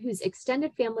orphan whose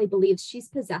extended family believes she's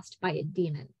possessed by a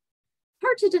demon.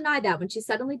 Hard to deny that when she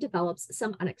suddenly develops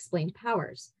some unexplained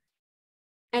powers.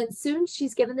 And soon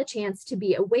she's given the chance to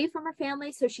be away from her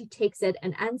family, so she takes it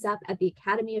and ends up at the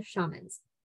Academy of Shamans.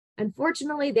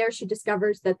 Unfortunately, there she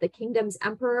discovers that the kingdom's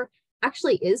emperor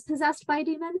actually is possessed by a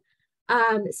demon.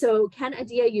 So can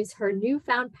Adia use her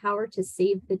newfound power to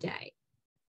save the day?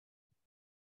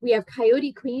 We have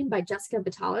Coyote Queen by Jessica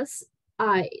Vitalis.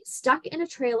 Stuck in a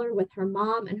trailer with her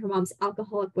mom and her mom's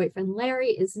alcoholic boyfriend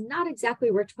Larry is not exactly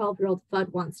where 12-year-old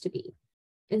Fudd wants to be.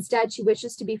 Instead, she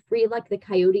wishes to be free like the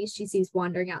coyotes she sees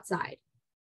wandering outside.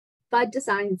 Fudd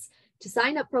decides to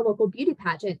sign up for a local beauty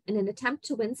pageant in an attempt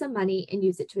to win some money and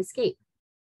use it to escape.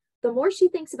 The more she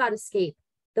thinks about escape,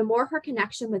 the more her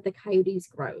connection with the coyotes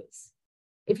grows.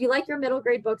 If you like your middle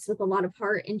grade books with a lot of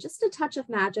heart and just a touch of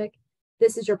magic,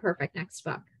 this is your perfect next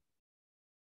book.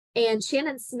 And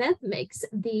Shannon Smith makes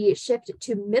the shift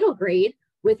to middle grade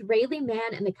with Rayleigh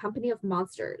Mann and the Company of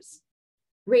Monsters.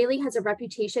 Rayleigh has a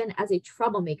reputation as a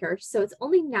troublemaker, so it's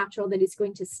only natural that he's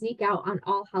going to sneak out on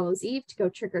All Hallows Eve to go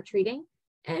trick-or-treating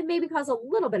and maybe cause a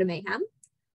little bit of mayhem.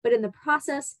 But in the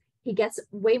process, he gets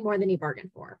way more than he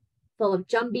bargained for, full of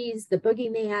Jumbies, the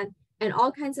Boogeyman, and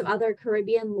all kinds of other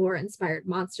Caribbean lore-inspired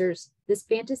monsters. This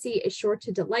fantasy is sure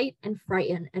to delight and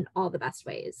frighten in all the best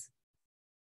ways.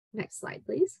 Next slide,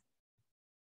 please.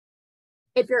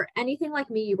 If you're anything like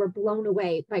me, you were blown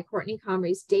away by Courtney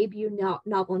Comrie's debut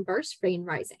novel in verse, Rain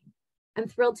Rising. I'm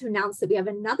thrilled to announce that we have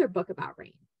another book about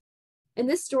rain. In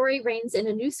this story, Rain's in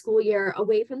a new school year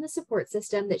away from the support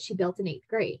system that she built in 8th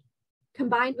grade.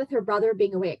 Combined with her brother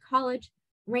being away at college,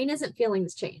 Rain isn't feeling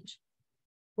this change.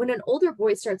 When an older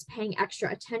boy starts paying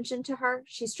extra attention to her,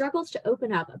 she struggles to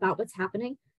open up about what's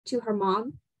happening to her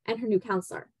mom and her new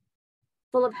counselor.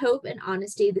 Full of hope and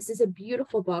honesty, this is a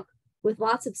beautiful book with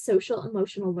lots of social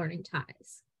emotional learning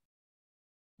ties.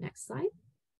 Next slide.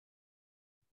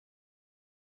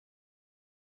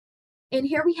 And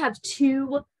here we have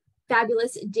two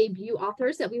fabulous debut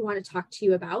authors that we want to talk to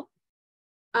you about.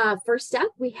 First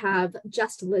up, we have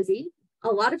Just Lizzie. A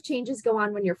lot of changes go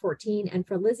on when you're 14, and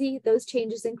for Lizzie, those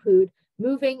changes include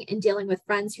moving and dealing with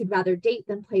friends who'd rather date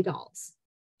than play dolls.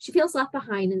 She feels left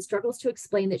behind and struggles to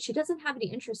explain that she doesn't have any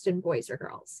interest in boys or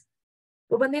girls.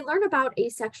 But when they learn about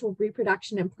asexual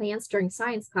reproduction and plants during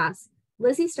science class,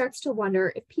 Lizzie starts to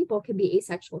wonder if people can be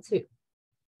asexual too.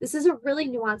 This is a really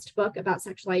nuanced book about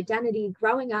sexual identity,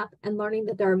 growing up, and learning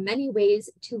that there are many ways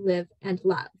to live and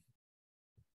love.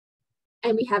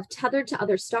 And we have Tethered to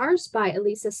Other Stars by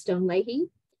Elisa Stone Leahy.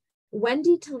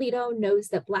 Wendy Toledo knows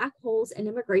that black holes and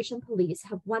immigration police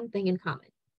have one thing in common.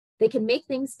 They can make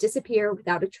things disappear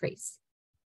without a trace.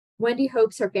 Wendy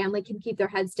hopes her family can keep their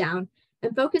heads down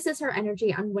and focuses her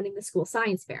energy on winning the school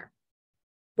science fair.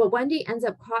 But Wendy ends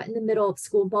up caught in the middle of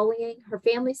school bullying, her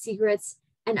family's secrets,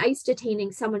 and ICE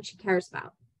detaining someone she cares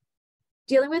about.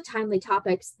 Dealing with timely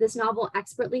topics, this novel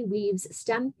expertly weaves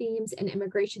STEM themes and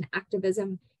immigration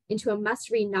activism into a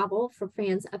must-read novel for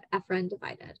fans of Ephraim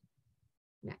Divided.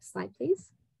 Next slide, please.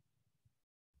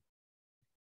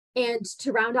 And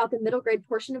to round out the middle grade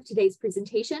portion of today's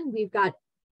presentation, we've got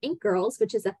Ink Girls,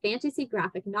 which is a fantasy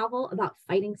graphic novel about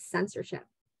fighting censorship.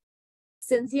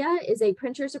 Cynthia is a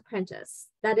printer's apprentice.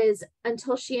 That is,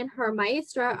 until she and her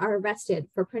maestra are arrested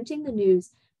for printing the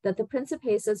news that the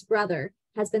Principesa's brother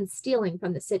has been stealing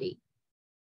from the city.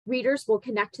 Readers will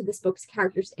connect to this book's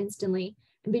characters instantly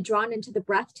and be drawn into the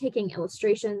breathtaking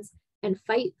illustrations and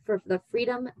fight for the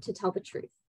freedom to tell the truth.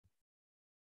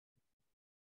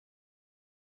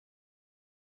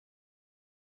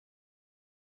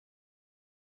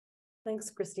 Thanks,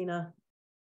 Christina.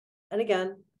 And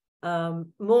again,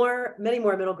 many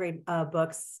more middle grade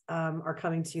books are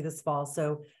coming to you this fall.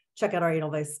 So check out our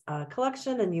Edelweiss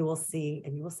collection and you will see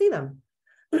them.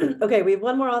 Okay, we have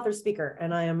one more author speaker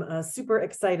and I am super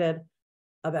excited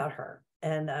about her.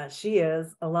 And she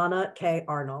is Elana K.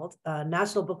 Arnold,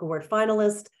 National Book Award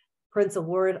finalist, Prince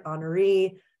Award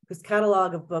honoree, whose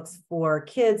catalog of books for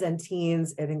kids and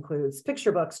teens, it includes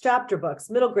picture books, chapter books,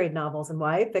 middle grade novels, and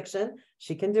YA fiction,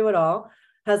 she can do it all,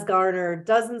 has garnered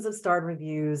dozens of starred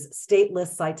reviews, state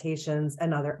list citations,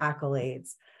 and other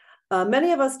accolades.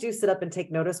 Many of us do sit up and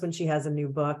take notice when she has a new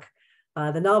book.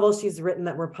 The novel she's written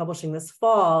that we're publishing this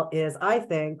fall is, I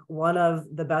think, one of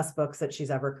the best books that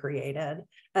she's ever created,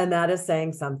 and that is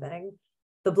saying something.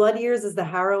 The Blood Years is the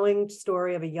harrowing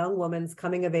story of a young woman's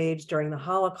coming of age during the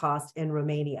Holocaust in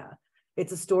Romania.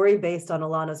 It's a story based on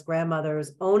Elana's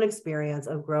grandmother's own experience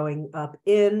of growing up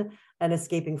in and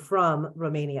escaping from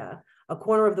Romania, a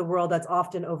corner of the world that's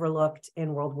often overlooked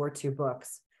in World War II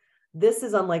books. This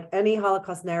is unlike any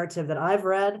Holocaust narrative that I've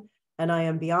read, and I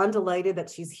am beyond delighted that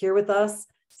she's here with us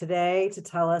today to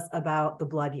tell us about The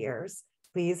Blood Years.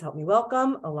 Please help me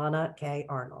welcome Elana K.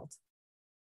 Arnold.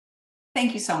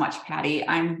 Thank you so much, Patty.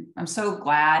 I'm so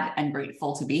glad and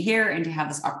grateful to be here and to have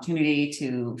this opportunity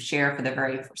to share for the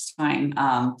very first time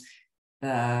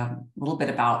a little bit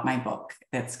about my book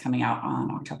that's coming out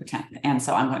on October 10th. And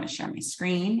so I'm going to share my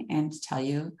screen and tell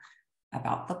you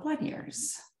about The Blood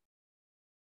Years.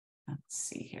 Let's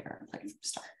see here, let's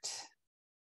start.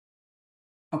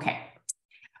 Okay.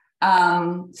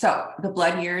 So The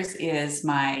Blood Years is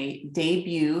my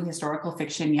debut historical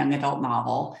fiction young adult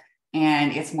novel.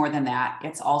 And it's more than that.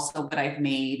 It's also what I've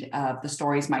made of the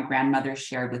stories my grandmother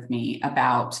shared with me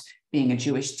about being a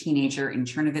Jewish teenager in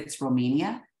Chernovitz,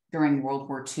 Romania during World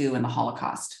War II and the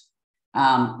Holocaust.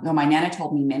 Though my Nana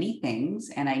told me many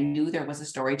things and I knew there was a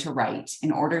story to write, in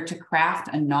order to craft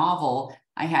a novel,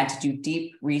 I had to do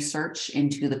deep research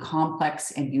into the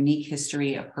complex and unique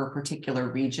history of her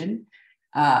particular region,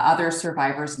 other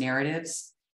survivors'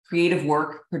 narratives, creative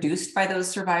work produced by those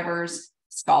survivors,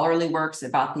 scholarly works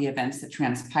about the events that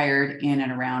transpired in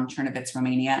and around Chernovitz,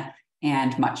 Romania,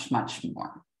 and much, much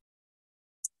more.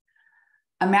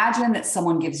 Imagine that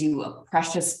someone gives you a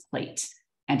precious plate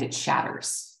and it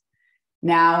shatters.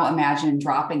 Now imagine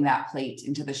dropping that plate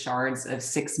into the shards of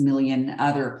 6 million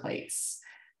other plates,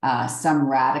 some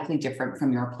radically different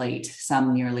from your plate,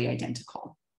 some nearly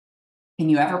identical. Can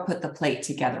you ever put the plate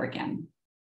together again?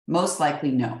 Most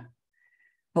likely no.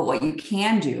 But what you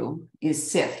can do is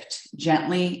sift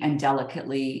gently and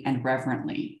delicately and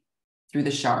reverently through the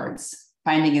shards,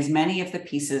 finding as many of the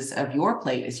pieces of your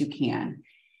plate as you can,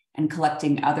 and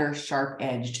collecting other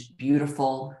sharp-edged,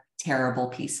 beautiful, terrible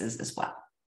pieces as well.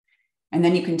 And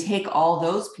then you can take all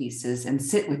those pieces and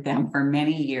sit with them for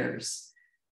many years,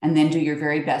 and then do your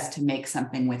very best to make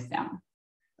something with them,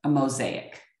 a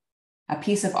mosaic, a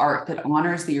piece of art that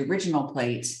honors the original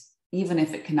plate, even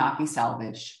if it cannot be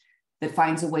salvaged, that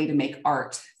finds a way to make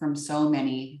art from so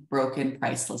many broken,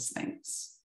 priceless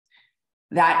things.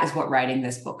 That is what writing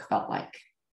this book felt like.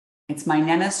 It's my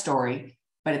Nana's story,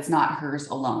 but it's not hers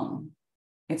alone.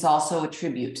 It's also a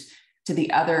tribute to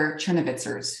the other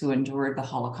Chernovitzers who endured the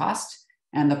Holocaust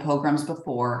and the pogroms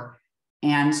before,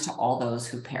 and to all those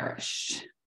who perished.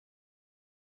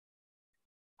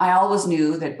 I always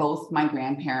knew that both my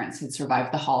grandparents had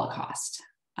survived the Holocaust,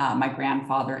 my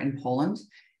grandfather in Poland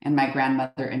and my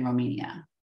grandmother in Romania.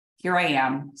 Here I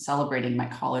am celebrating my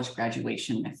college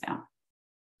graduation with them.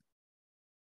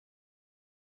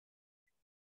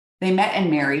 They met and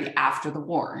married after the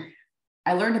war.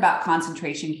 I learned about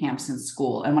concentration camps in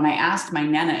school, and when I asked my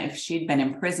Nana if she'd been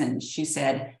imprisoned, she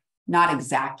said, "Not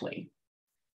exactly."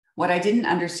 What I didn't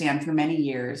understand for many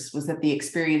years was that the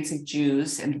experience of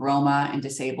Jews and Roma and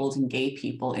disabled and gay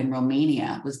people in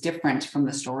Romania was different from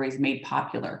the stories made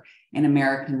popular in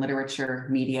American literature,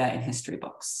 media, and history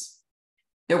books.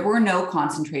 There were no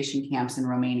concentration camps in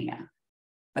Romania,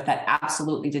 but that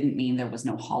absolutely didn't mean there was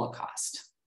no Holocaust.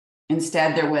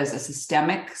 Instead, there was a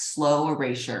systemic, slow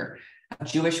erasure of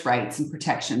Jewish rights and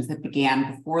protections that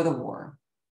began before the war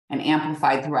and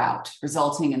amplified throughout,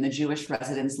 resulting in the Jewish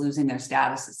residents losing their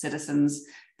status as citizens,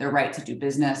 their right to do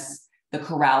business, the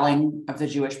corralling of the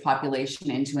Jewish population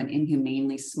into an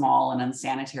inhumanely small and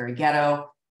unsanitary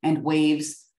ghetto, and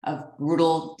waves of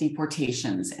brutal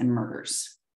deportations and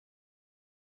murders.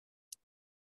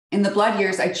 In The Blood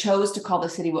Years, I chose to call the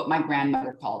city what my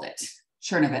grandmother called it,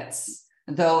 Chernovitz,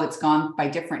 though it's gone by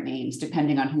different names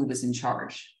depending on who was in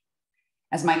charge.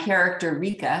 As my character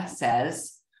Rika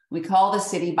says, we call the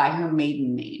city by her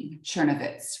maiden name,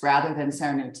 Chernovitz, rather than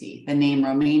Cernuti, the name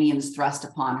Romanians thrust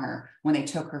upon her when they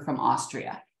took her from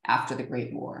Austria after the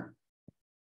Great War.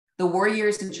 The war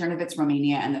years in Chernovitz,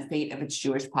 Romania, and the fate of its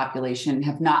Jewish population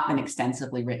have not been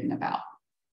extensively written about.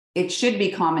 It should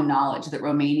be common knowledge that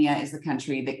Romania is the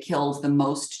country that killed the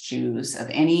most Jews of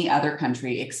any other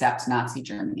country except Nazi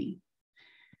Germany.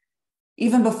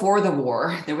 Even before the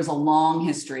war, there was a long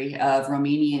history of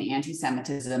Romanian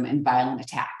anti-Semitism and violent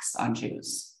attacks on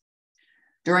Jews.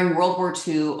 During World War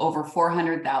II, over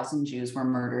 400,000 Jews were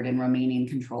murdered in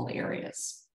Romanian-controlled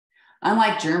areas.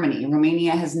 Unlike Germany,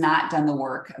 Romania has not done the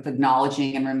work of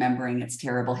acknowledging and remembering its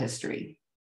terrible history.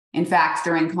 In fact,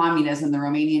 during communism, the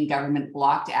Romanian government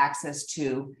blocked access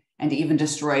to and even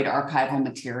destroyed archival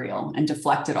material and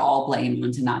deflected all blame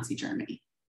onto Nazi Germany.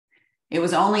 It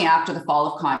was only after the fall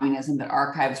of communism that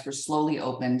archives were slowly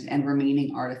opened and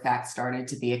remaining artifacts started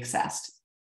to be accessed.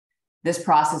 This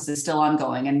process is still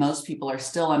ongoing, and most people are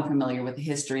still unfamiliar with the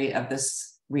history of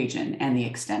this region and the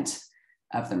extent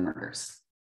of the murders.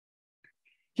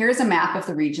 Here's a map of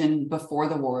the region before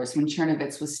the wars when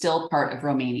Chernovitz was still part of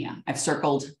Romania. I've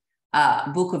circled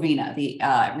Bukovina, the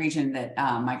region that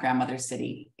my grandmother's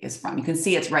city is from. You can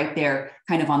see it's right there,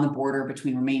 kind of on the border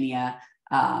between Romania,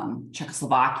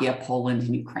 Czechoslovakia, Poland,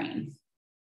 and Ukraine.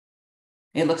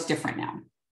 It looks different now.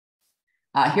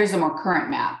 Here's a more current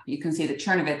map. You can see that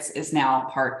Chernovitz is now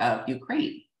part of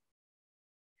Ukraine.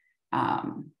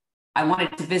 I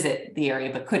wanted to visit the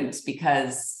area, but couldn't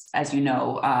because, as you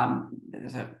know,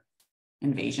 there's an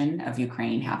invasion of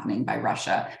Ukraine happening by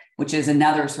Russia, which is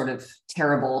another sort of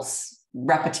terrible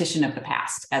repetition of the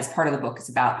past. As part of the book, it's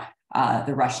about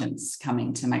the Russians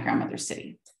coming to my grandmother's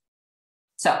city.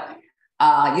 So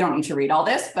you don't need to read all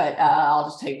this, but I'll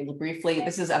just tell you briefly.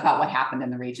 This is about what happened in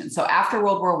the region. So after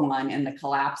World War I and the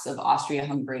collapse of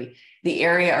Austria-Hungary, the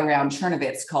area around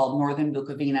Chernovitz called Northern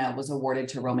Bukovina was awarded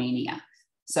to Romania.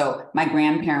 So my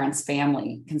grandparents'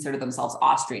 family considered themselves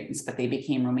Austrians, but they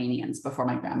became Romanians before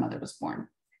my grandmother was born.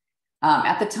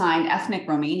 At the time, ethnic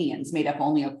Romanians made up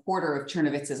only a quarter of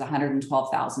Chernovitz's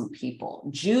 112,000 people.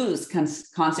 Jews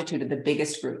constituted the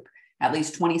biggest group. At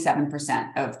least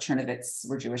 27% of Chernovitz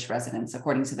were Jewish residents,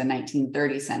 according to the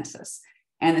 1930 census.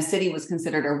 And the city was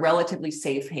considered a relatively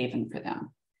safe haven for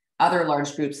them. Other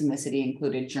large groups in the city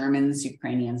included Germans,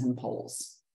 Ukrainians, and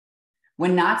Poles.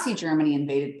 When Nazi Germany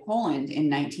invaded Poland in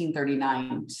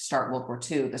 1939 to start World War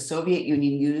II, the Soviet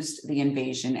Union used the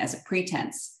invasion as a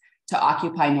pretense to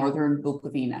occupy northern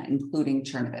Bukovina, including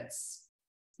Chernovitz.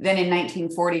 Then in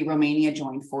 1940, Romania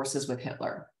joined forces with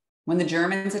Hitler. When the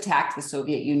Germans attacked the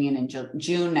Soviet Union in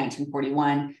June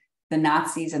 1941, the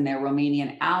Nazis and their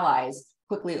Romanian allies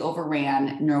quickly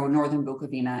overran northern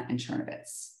Bukovina and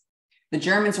Chernovitz. The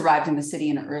Germans arrived in the city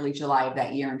in early July of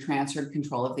that year and transferred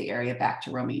control of the area back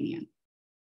to Romania.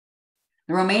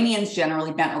 The Romanians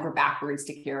generally bent over backwards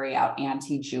to carry out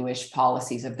anti-Jewish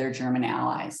policies of their German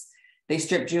allies. They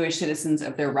stripped Jewish citizens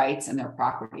of their rights and their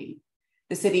property.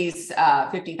 The city's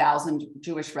 50,000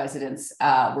 Jewish residents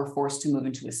were forced to move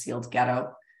into a sealed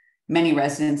ghetto. Many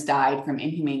residents died from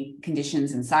inhumane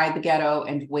conditions inside the ghetto,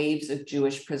 and waves of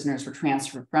Jewish prisoners were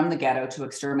transferred from the ghetto to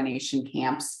extermination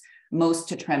camps, most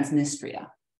to Transnistria.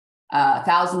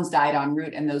 Thousands died en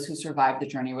route, and those who survived the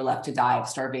journey were left to die of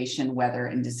starvation, weather,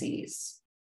 and disease.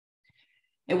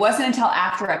 It wasn't until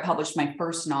after I published my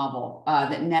first novel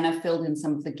that Nena filled in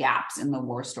some of the gaps in the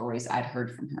war stories I'd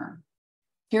heard from her.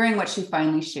 Hearing what she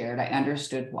finally shared, I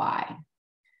understood why.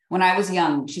 When I was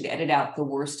young, she'd edit out the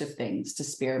worst of things to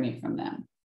spare me from them.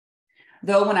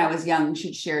 Though when I was young,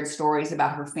 she'd shared stories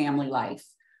about her family life,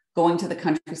 going to the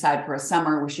countryside for a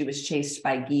summer where she was chased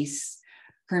by geese,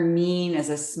 her mean as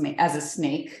a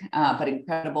snake, but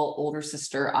incredible older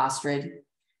sister, Astrid,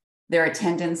 their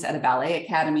attendance at a ballet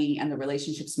academy and the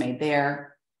relationships made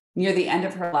there. Near the end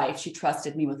of her life, she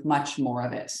trusted me with much more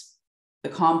of it. The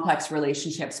complex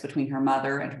relationships between her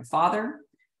mother and her father,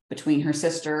 between her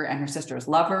sister and her sister's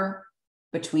lover,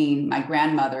 between my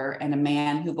grandmother and a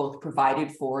man who both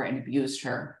provided for and abused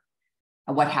her,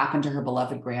 and what happened to her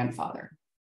beloved grandfather.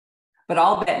 But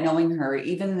I'll bet knowing her,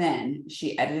 even then,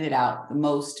 she edited out the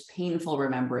most painful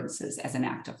remembrances as an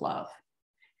act of love.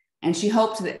 And she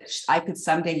hoped that I could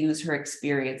someday use her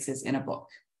experiences in a book.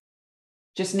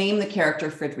 Just name the character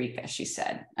Fredrika, she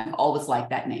said. I've always liked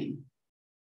that name.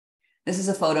 This is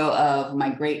a photo of my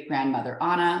great-grandmother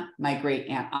Anna, my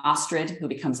great-aunt Astrid, who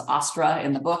becomes Astra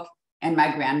in the book, and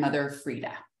my grandmother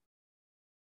Frida.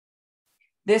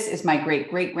 This is my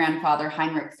great-great-grandfather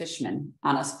Heinrich Fischmann,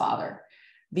 Anna's father.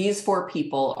 These four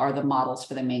people are the models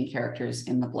for the main characters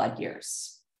in the Blood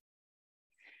Years.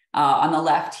 On the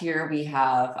left here, we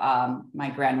have my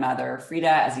grandmother Frida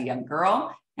as a young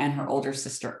girl and her older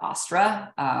sister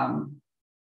Astra.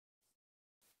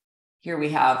 Here we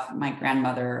have my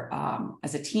grandmother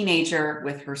as a teenager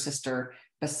with her sister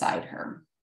beside her.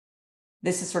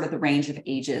 This is sort of the range of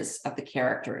ages of the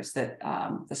characters that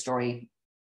the story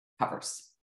covers.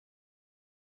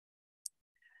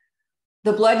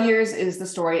 The Blood Years is the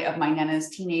story of my Nena's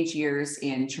teenage years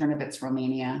in Chernovitz,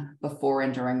 Romania, before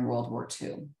and during World War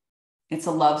II. It's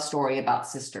a love story about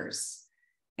sisters.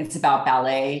 It's about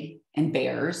ballet and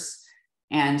bears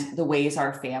and the ways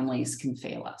our families can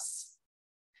fail us.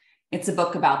 It's a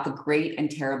book about the great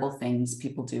and terrible things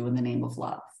people do in the name of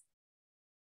love.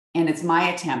 And it's my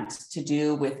attempt to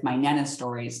do with my Nena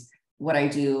stories what I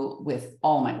do with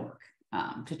all my work,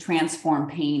 to transform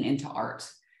pain into art,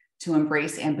 to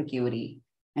embrace ambiguity,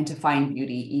 and to find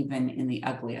beauty even in the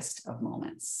ugliest of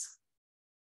moments.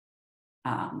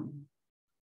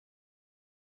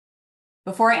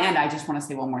 Before I end, I just want to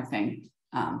say one more thing.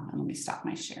 Let me stop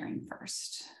my sharing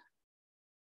first.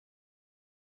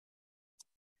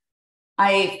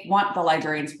 I want the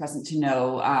librarians present to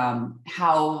know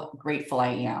how grateful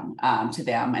I am to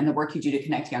them and the work you do to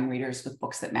connect young readers with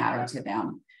books that matter to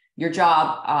them. Your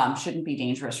job shouldn't be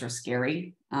dangerous or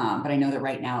scary, but I know that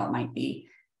right now it might be.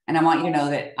 And I want you to know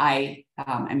that I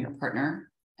am your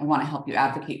partner. I want to help you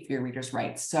advocate for your readers'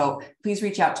 rights. So please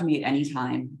reach out to me at any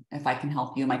time if I can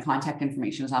help you. My contact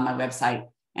information is on my website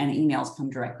and emails come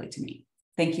directly to me.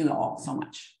 Thank you all so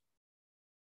much.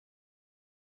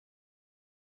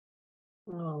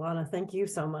 Oh, Elana, thank you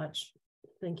so much.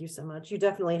 Thank you so much. You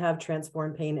definitely have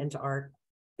transformed pain into art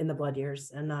in the Blood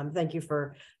Years. And thank you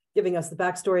for giving us the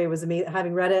backstory. It was amazing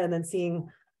having read it and then seeing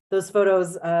those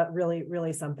photos, really,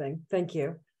 really something. Thank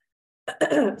you.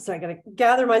 So I got to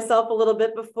gather myself a little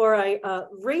bit before I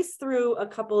race through a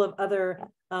couple of other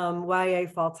YA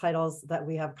fall titles that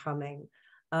we have coming.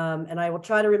 And I will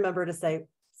try to remember to say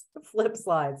flip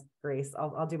slides, Grace.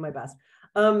 I'll do my best.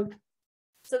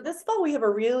 So this fall, we have a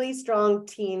really strong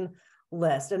teen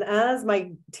list. And as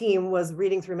my team was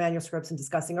reading through manuscripts and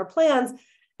discussing our plans,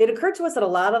 it occurred to us that a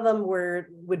lot of them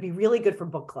would be really good for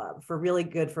book club, for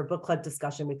book club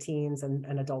discussion with teens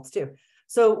and adults too.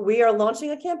 So we are launching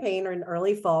a campaign in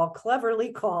early fall,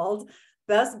 cleverly called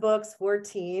Best Books for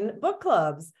Teen Book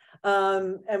Clubs.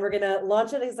 And we're going to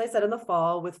launch it, as I said, in the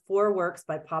fall with 4 works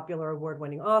by popular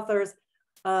award-winning authors.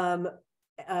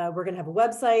 We're going to have a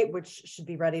website, which should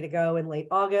be ready to go in late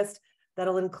August.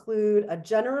 That'll include a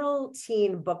general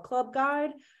teen book club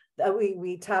guide.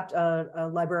 We tapped a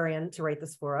librarian to write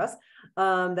this for us,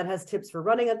 that has tips for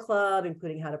running a club,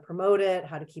 including how to promote it,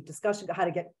 how to keep discussion, how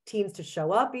to get teens to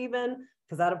show up even,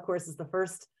 because that, of course, is the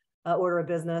first order of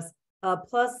business,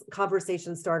 plus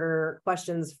conversation starter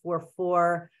questions for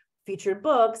 4 featured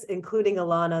books, including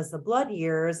Elana's The Blood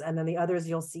Years, and then the others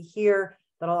you'll see here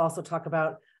that I'll also talk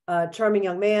about. Charming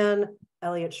Young Man,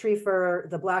 Elliot Schrieffer,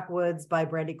 The Blackwoods by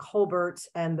Brandy Colbert,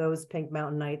 and Those Pink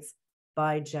Mountain Nights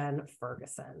by Jen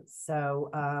Ferguson. So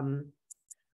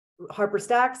Harper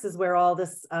Stacks is where all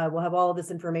this, we'll have all of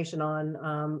this information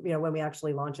on, when we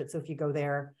actually launch it. So if you go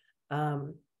there,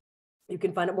 you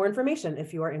can find out more information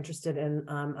if you are interested in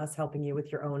us helping you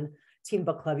with your own teen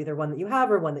book club, either one that you have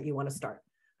or one that you want to start.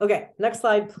 Okay, next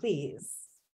slide, please.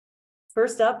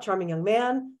 First up, Charming Young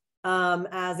Man.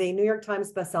 As a New York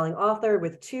Times bestselling author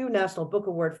with 2 National Book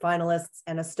Award finalists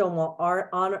and a Stonewall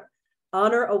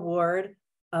Honor Award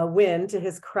win to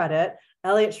his credit,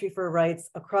 Elliot Schrieffer writes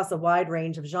across a wide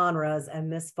range of genres,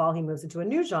 and this fall he moves into a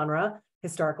new genre,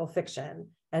 historical fiction,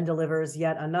 and delivers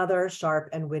yet another sharp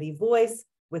and witty voice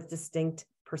with distinct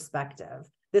perspective.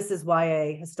 This is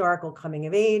YA historical coming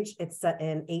of age. It's set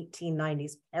in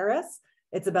 1890s Paris.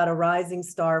 It's about a rising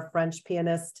star French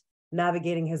pianist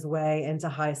navigating his way into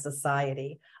high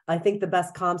society. I think the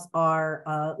best comps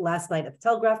are Last Night at the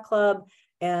Telegraph Club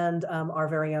and our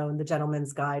very own The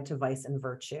Gentleman's Guide to Vice and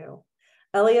Virtue.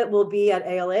 Elliot will be at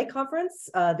ALA conference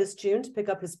this June to pick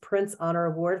up his Prince Honor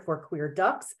Award for Queer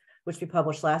Ducks, which we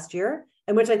published last year,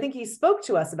 and which I think he spoke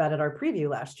to us about at our preview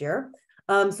last year.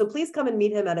 So please come and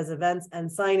meet him at his events and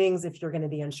signings if you're going to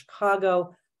be in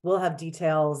Chicago. We'll have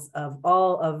details of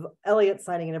all of Elliot's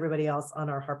signing and everybody else on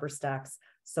our Harper Stacks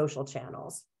social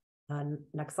channels.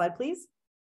 Next slide, please.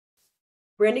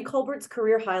 Brandy Colbert's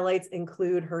career highlights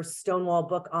include her Stonewall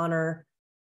Book Honor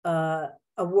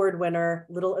award winner,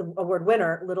 Little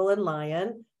and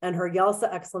Lion, and her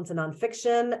YALSA Excellence in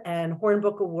Nonfiction and Horn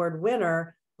Book Award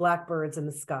winner, Blackbirds in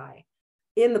the Sky.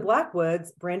 In The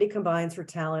Blackwoods, Brandy combines her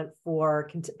talent for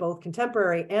both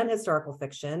contemporary and historical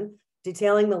fiction,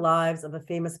 detailing the lives of a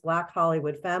famous Black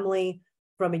Hollywood family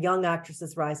from a young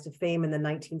actress's rise to fame in the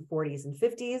 1940s and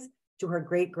 50s to her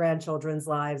great-grandchildren's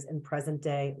lives in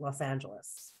present-day Los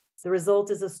Angeles. The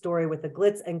result is a story with the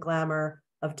glitz and glamour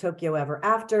of Tokyo Ever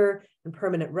After and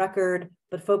Permanent Record,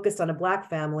 but focused on a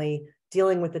Black family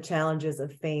dealing with the challenges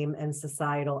of fame and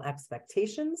societal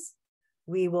expectations.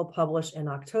 We will publish in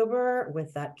October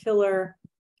with that killer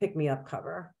pick-me-up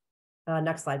cover.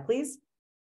 Next slide, please.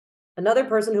 Another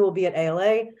person who will be at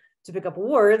ALA to pick up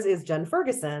awards is Jen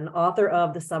Ferguson, author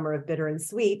of The Summer of Bitter and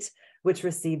Sweet, which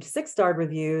received 6-star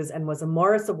reviews and was a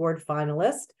Morris Award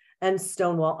finalist and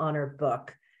Stonewall Honor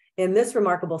book. In this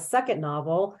remarkable second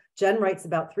novel, Jen writes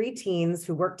about 3 teens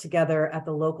who work together at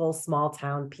the local small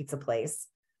town pizza place.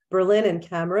 Berlin and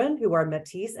Cameron, who are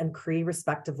Métis and Cree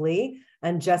respectively,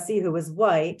 and Jesse, who is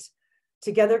white,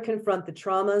 together confront the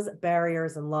traumas,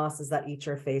 barriers, and losses that each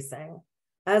are facing.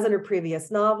 As in her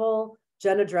previous novel,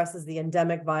 Jen addresses the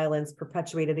endemic violence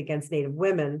perpetuated against Native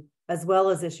women, as well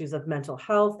as issues of mental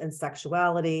health and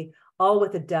sexuality, all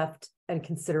with a deft and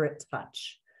considerate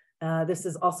touch. This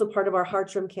is also part of our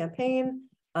Heartstrom campaign,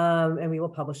 and we will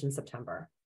publish in September.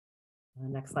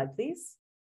 Next slide, please.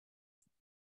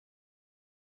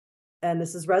 And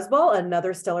this is Resball,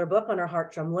 another stellar book on our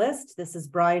Heartstrom list. This is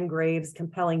Brian Graves'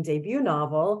 compelling debut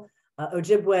novel.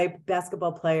 Ojibwe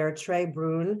basketball player Trey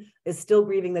Brune is still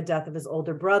grieving the death of his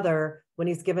older brother when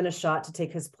he's given a shot to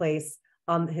take his place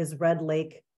on his Red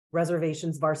Lake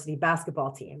Reservation's varsity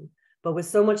basketball team. But with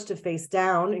so much to face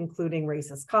down, including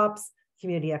racist cops,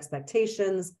 community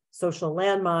expectations, social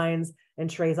landmines, and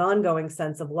Trey's ongoing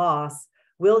sense of loss,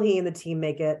 will he and the team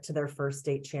make it to their first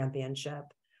state championship?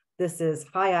 This is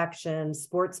high action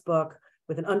sports book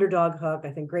with an underdog hook,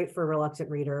 I think great for reluctant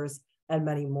readers, and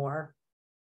many more.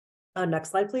 Next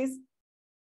slide, please.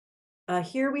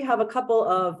 Here we have a couple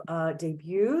of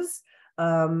debuts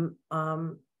coming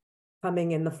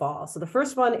in the fall. So the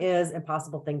first one is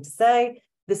Impossible Thing to Say.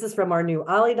 This is from our new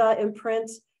Alida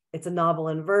imprint. It's a novel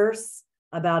in verse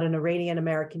about an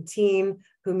Iranian-American teen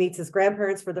who meets his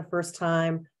grandparents for the first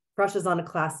time, crushes on a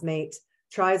classmate,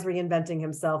 tries reinventing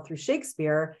himself through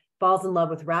Shakespeare, falls in love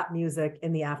with rap music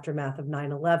in the aftermath of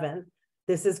 9/11.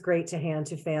 This is great to hand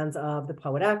to fans of The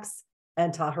Poet X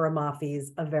and Tahira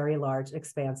Mafi's A Very Large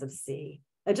Expanse of Sea.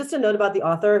 And just a note about the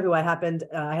author who I had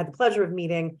the pleasure of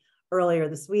meeting earlier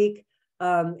this week.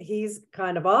 He's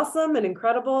kind of awesome and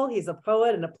incredible. He's a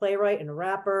poet and a playwright and a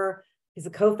rapper. He's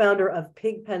a co-founder of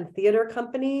Pigpen Theater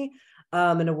Company,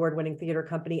 an award-winning theater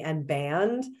company and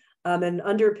band. And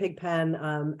under Pigpen,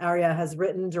 Arya has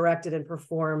written, directed, and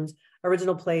performed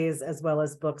original plays as well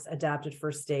as books adapted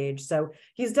for stage. So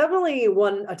he's definitely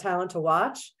a talent to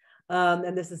watch.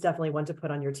 And this is definitely one to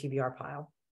put on your TBR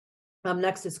pile.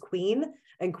 Next is Queen,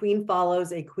 and Queen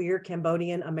follows a queer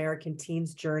Cambodian American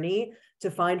teen's journey to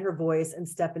find her voice and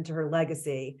step into her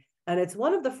legacy. And it's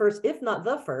one of the first, if not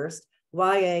the first,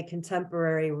 YA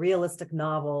contemporary realistic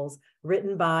novels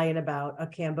written by and about a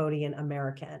Cambodian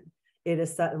American. It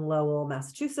is set in Lowell,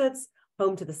 Massachusetts,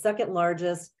 home to the second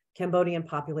largest Cambodian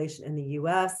population in the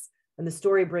US. And the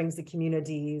story brings the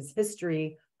community's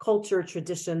history, culture,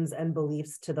 traditions, and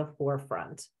beliefs to the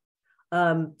forefront.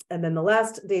 And then the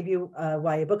last debut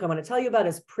YA book I want to tell you about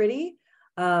is Pretty.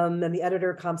 And the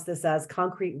editor comps this as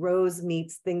Concrete Rose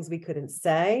meets Things We Couldn't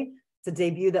Say. It's a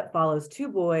debut that follows 2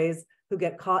 boys who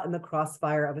get caught in the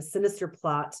crossfire of a sinister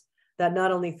plot that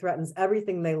not only threatens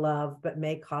everything they love, but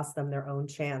may cost them their own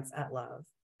chance at love.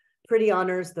 Pretty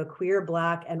honors the queer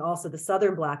Black and also the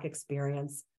Southern Black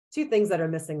experience, 2 things that are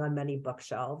missing on many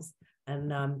bookshelves.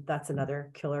 And that's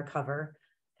another killer cover.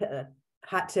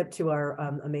 Hat tip to our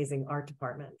amazing art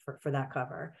department for that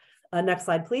cover. Next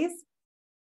slide, please.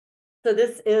 So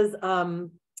this is a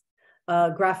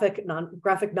graphic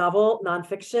novel,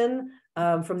 nonfiction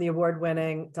from the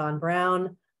award-winning Don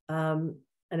Brown, and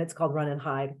it's called Run and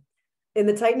Hide. In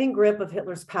the tightening grip of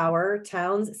Hitler's power,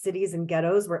 towns, cities, and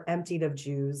ghettos were emptied of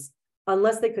Jews.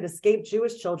 Unless they could escape,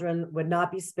 Jewish children would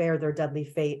not be spared their deadly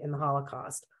fate in the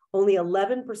Holocaust. Only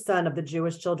 11% of the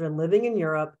Jewish children living in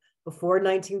Europe before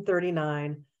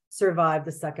 1939 survived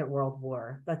the Second World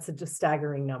War. That's a just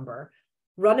staggering number.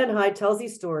 Run and Hide tells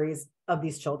these stories of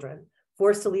these children,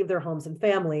 forced to leave their homes and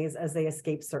families as they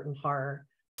escape certain horror.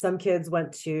 Some kids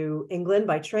went to England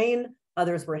by train,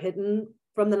 others were hidden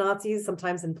from the Nazis,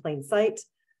 sometimes in plain sight.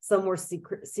 Some were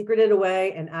secreted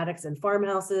away in attics and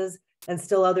farmhouses, and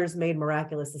still others made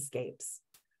miraculous escapes.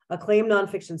 Acclaimed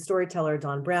nonfiction storyteller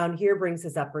Don Brown here brings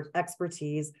his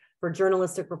expertise for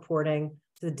journalistic reporting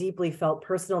to the deeply felt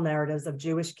personal narratives of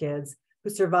Jewish kids who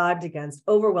survived against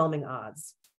overwhelming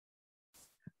odds.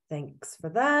 Thanks for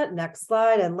that. Next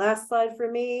slide and last slide for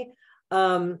me.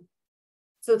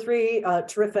 So 3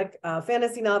 terrific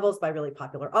fantasy novels by really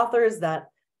popular authors that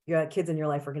your kids in your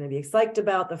life are going to be psyched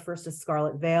about. The first is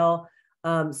Scarlet Veil.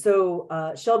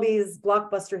 Shelby's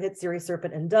blockbuster hit series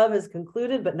Serpent and Dove is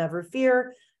concluded, but never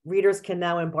fear. Readers can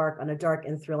now embark on a dark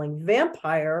and thrilling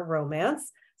vampire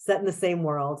romance set in the same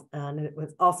world, and it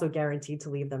was also guaranteed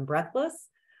to leave them breathless.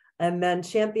 And then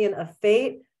Champion of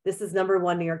Fate. This is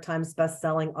 #1 New York Times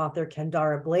bestselling author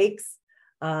Kendara Blake's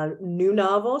New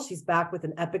novel, she's back with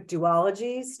an epic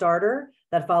duology starter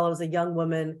that follows a young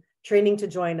woman training to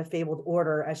join a fabled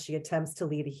order as she attempts to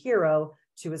lead a hero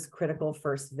to his critical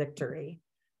first victory.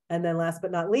 And then last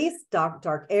but not least,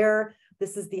 Dark Air.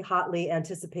 This is the hotly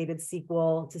anticipated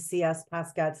sequel to C.S.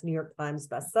 Pascat's New York Times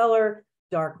bestseller,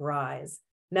 Dark Rise.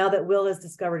 Now that Will has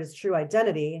discovered his true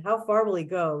identity, how far will he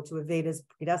go to evade his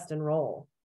predestined role?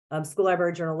 School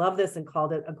Library Journal loved this and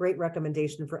called it a great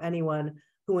recommendation for anyone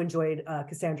who enjoyed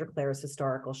Cassandra Clare's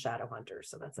historical Shadowhunters.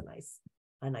 So that's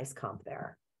a nice comp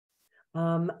there.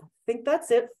 I think that's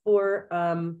it for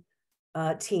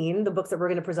teen, the books that we're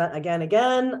going to present again.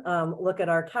 Look at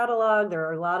our catalog. There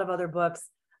are a lot of other books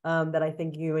that I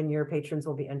think you and your patrons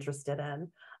will be interested in.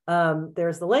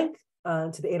 There's the link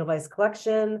to the Edelweiss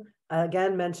collection.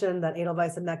 Again, mentioned that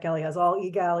Edelweiss and NetGalley has all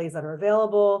e-galleys that are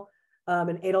available,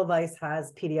 and Edelweiss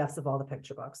has PDFs of all the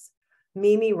picture books.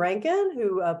 Mimi Rankin,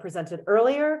 who presented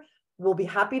earlier, will be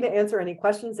happy to answer any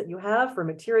questions that you have for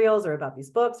materials or about these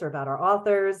books or about our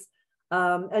authors.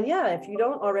 And yeah, if you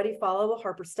don't already follow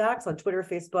Harper Stacks on Twitter,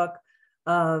 Facebook,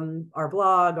 our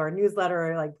blog, our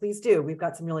newsletter, like please do. We've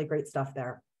got some really great stuff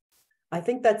there. I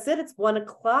think that's it. It's 1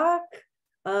 o'clock.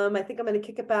 I think I'm going to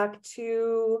kick it back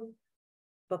to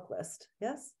Booklist.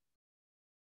 Yes?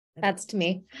 That's to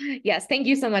me. Yes. Thank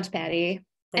you so much, Patty.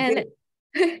 Thank you.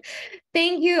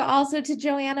 Thank you also to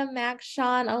Joanna, Max,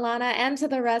 Sean, Elana, and to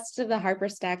the rest of the Harper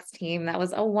Stacks team. That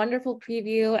was a wonderful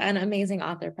preview and amazing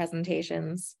author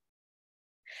presentations.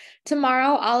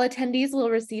 Tomorrow, all attendees will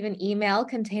receive an email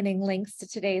containing links to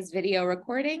today's video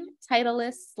recording, title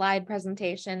list, slide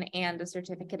presentation, and a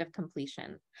certificate of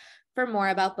completion. For more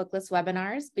about Booklist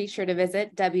webinars, be sure to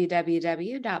visit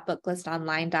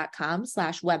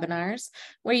www.booklistonline.com/webinars,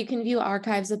 where you can view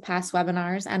archives of past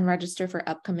webinars and register for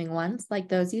upcoming ones like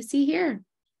those you see here.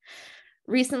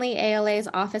 Recently, ALA's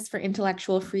Office for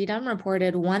Intellectual Freedom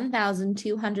reported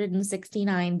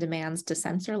 1,269 demands to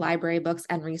censor library books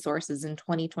and resources in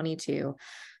 2022,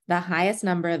 the highest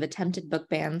number of attempted book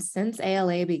bans since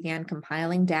ALA began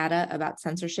compiling data about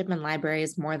censorship in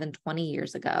libraries more than 20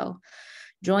 years ago.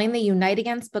 Join the Unite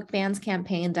Against Book Bans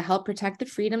campaign to help protect the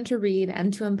freedom to read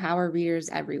and to empower readers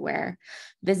everywhere.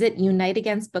 Visit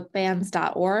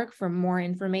uniteagainstbookbans.org for more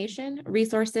information,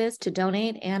 resources to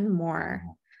donate, and more.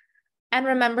 And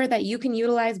remember that you can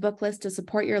utilize Booklist to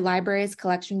support your library's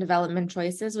collection development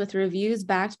choices with reviews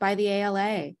backed by the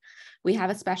ALA. We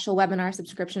have a special webinar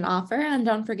subscription offer, and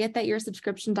don't forget that your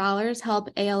subscription dollars help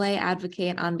ALA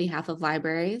advocate on behalf of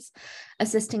libraries,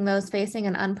 assisting those facing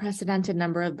an unprecedented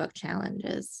number of book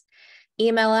challenges.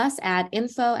 Email us at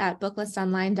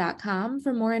info@booklistonline.com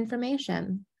for more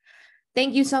information.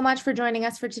 Thank you so much for joining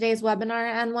us for today's webinar,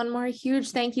 and one more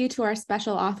huge thank you to our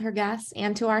special author guests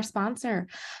and to our sponsor,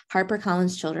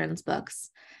 HarperCollins Children's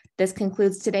Books. This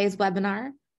concludes today's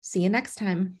webinar. See you next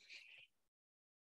time.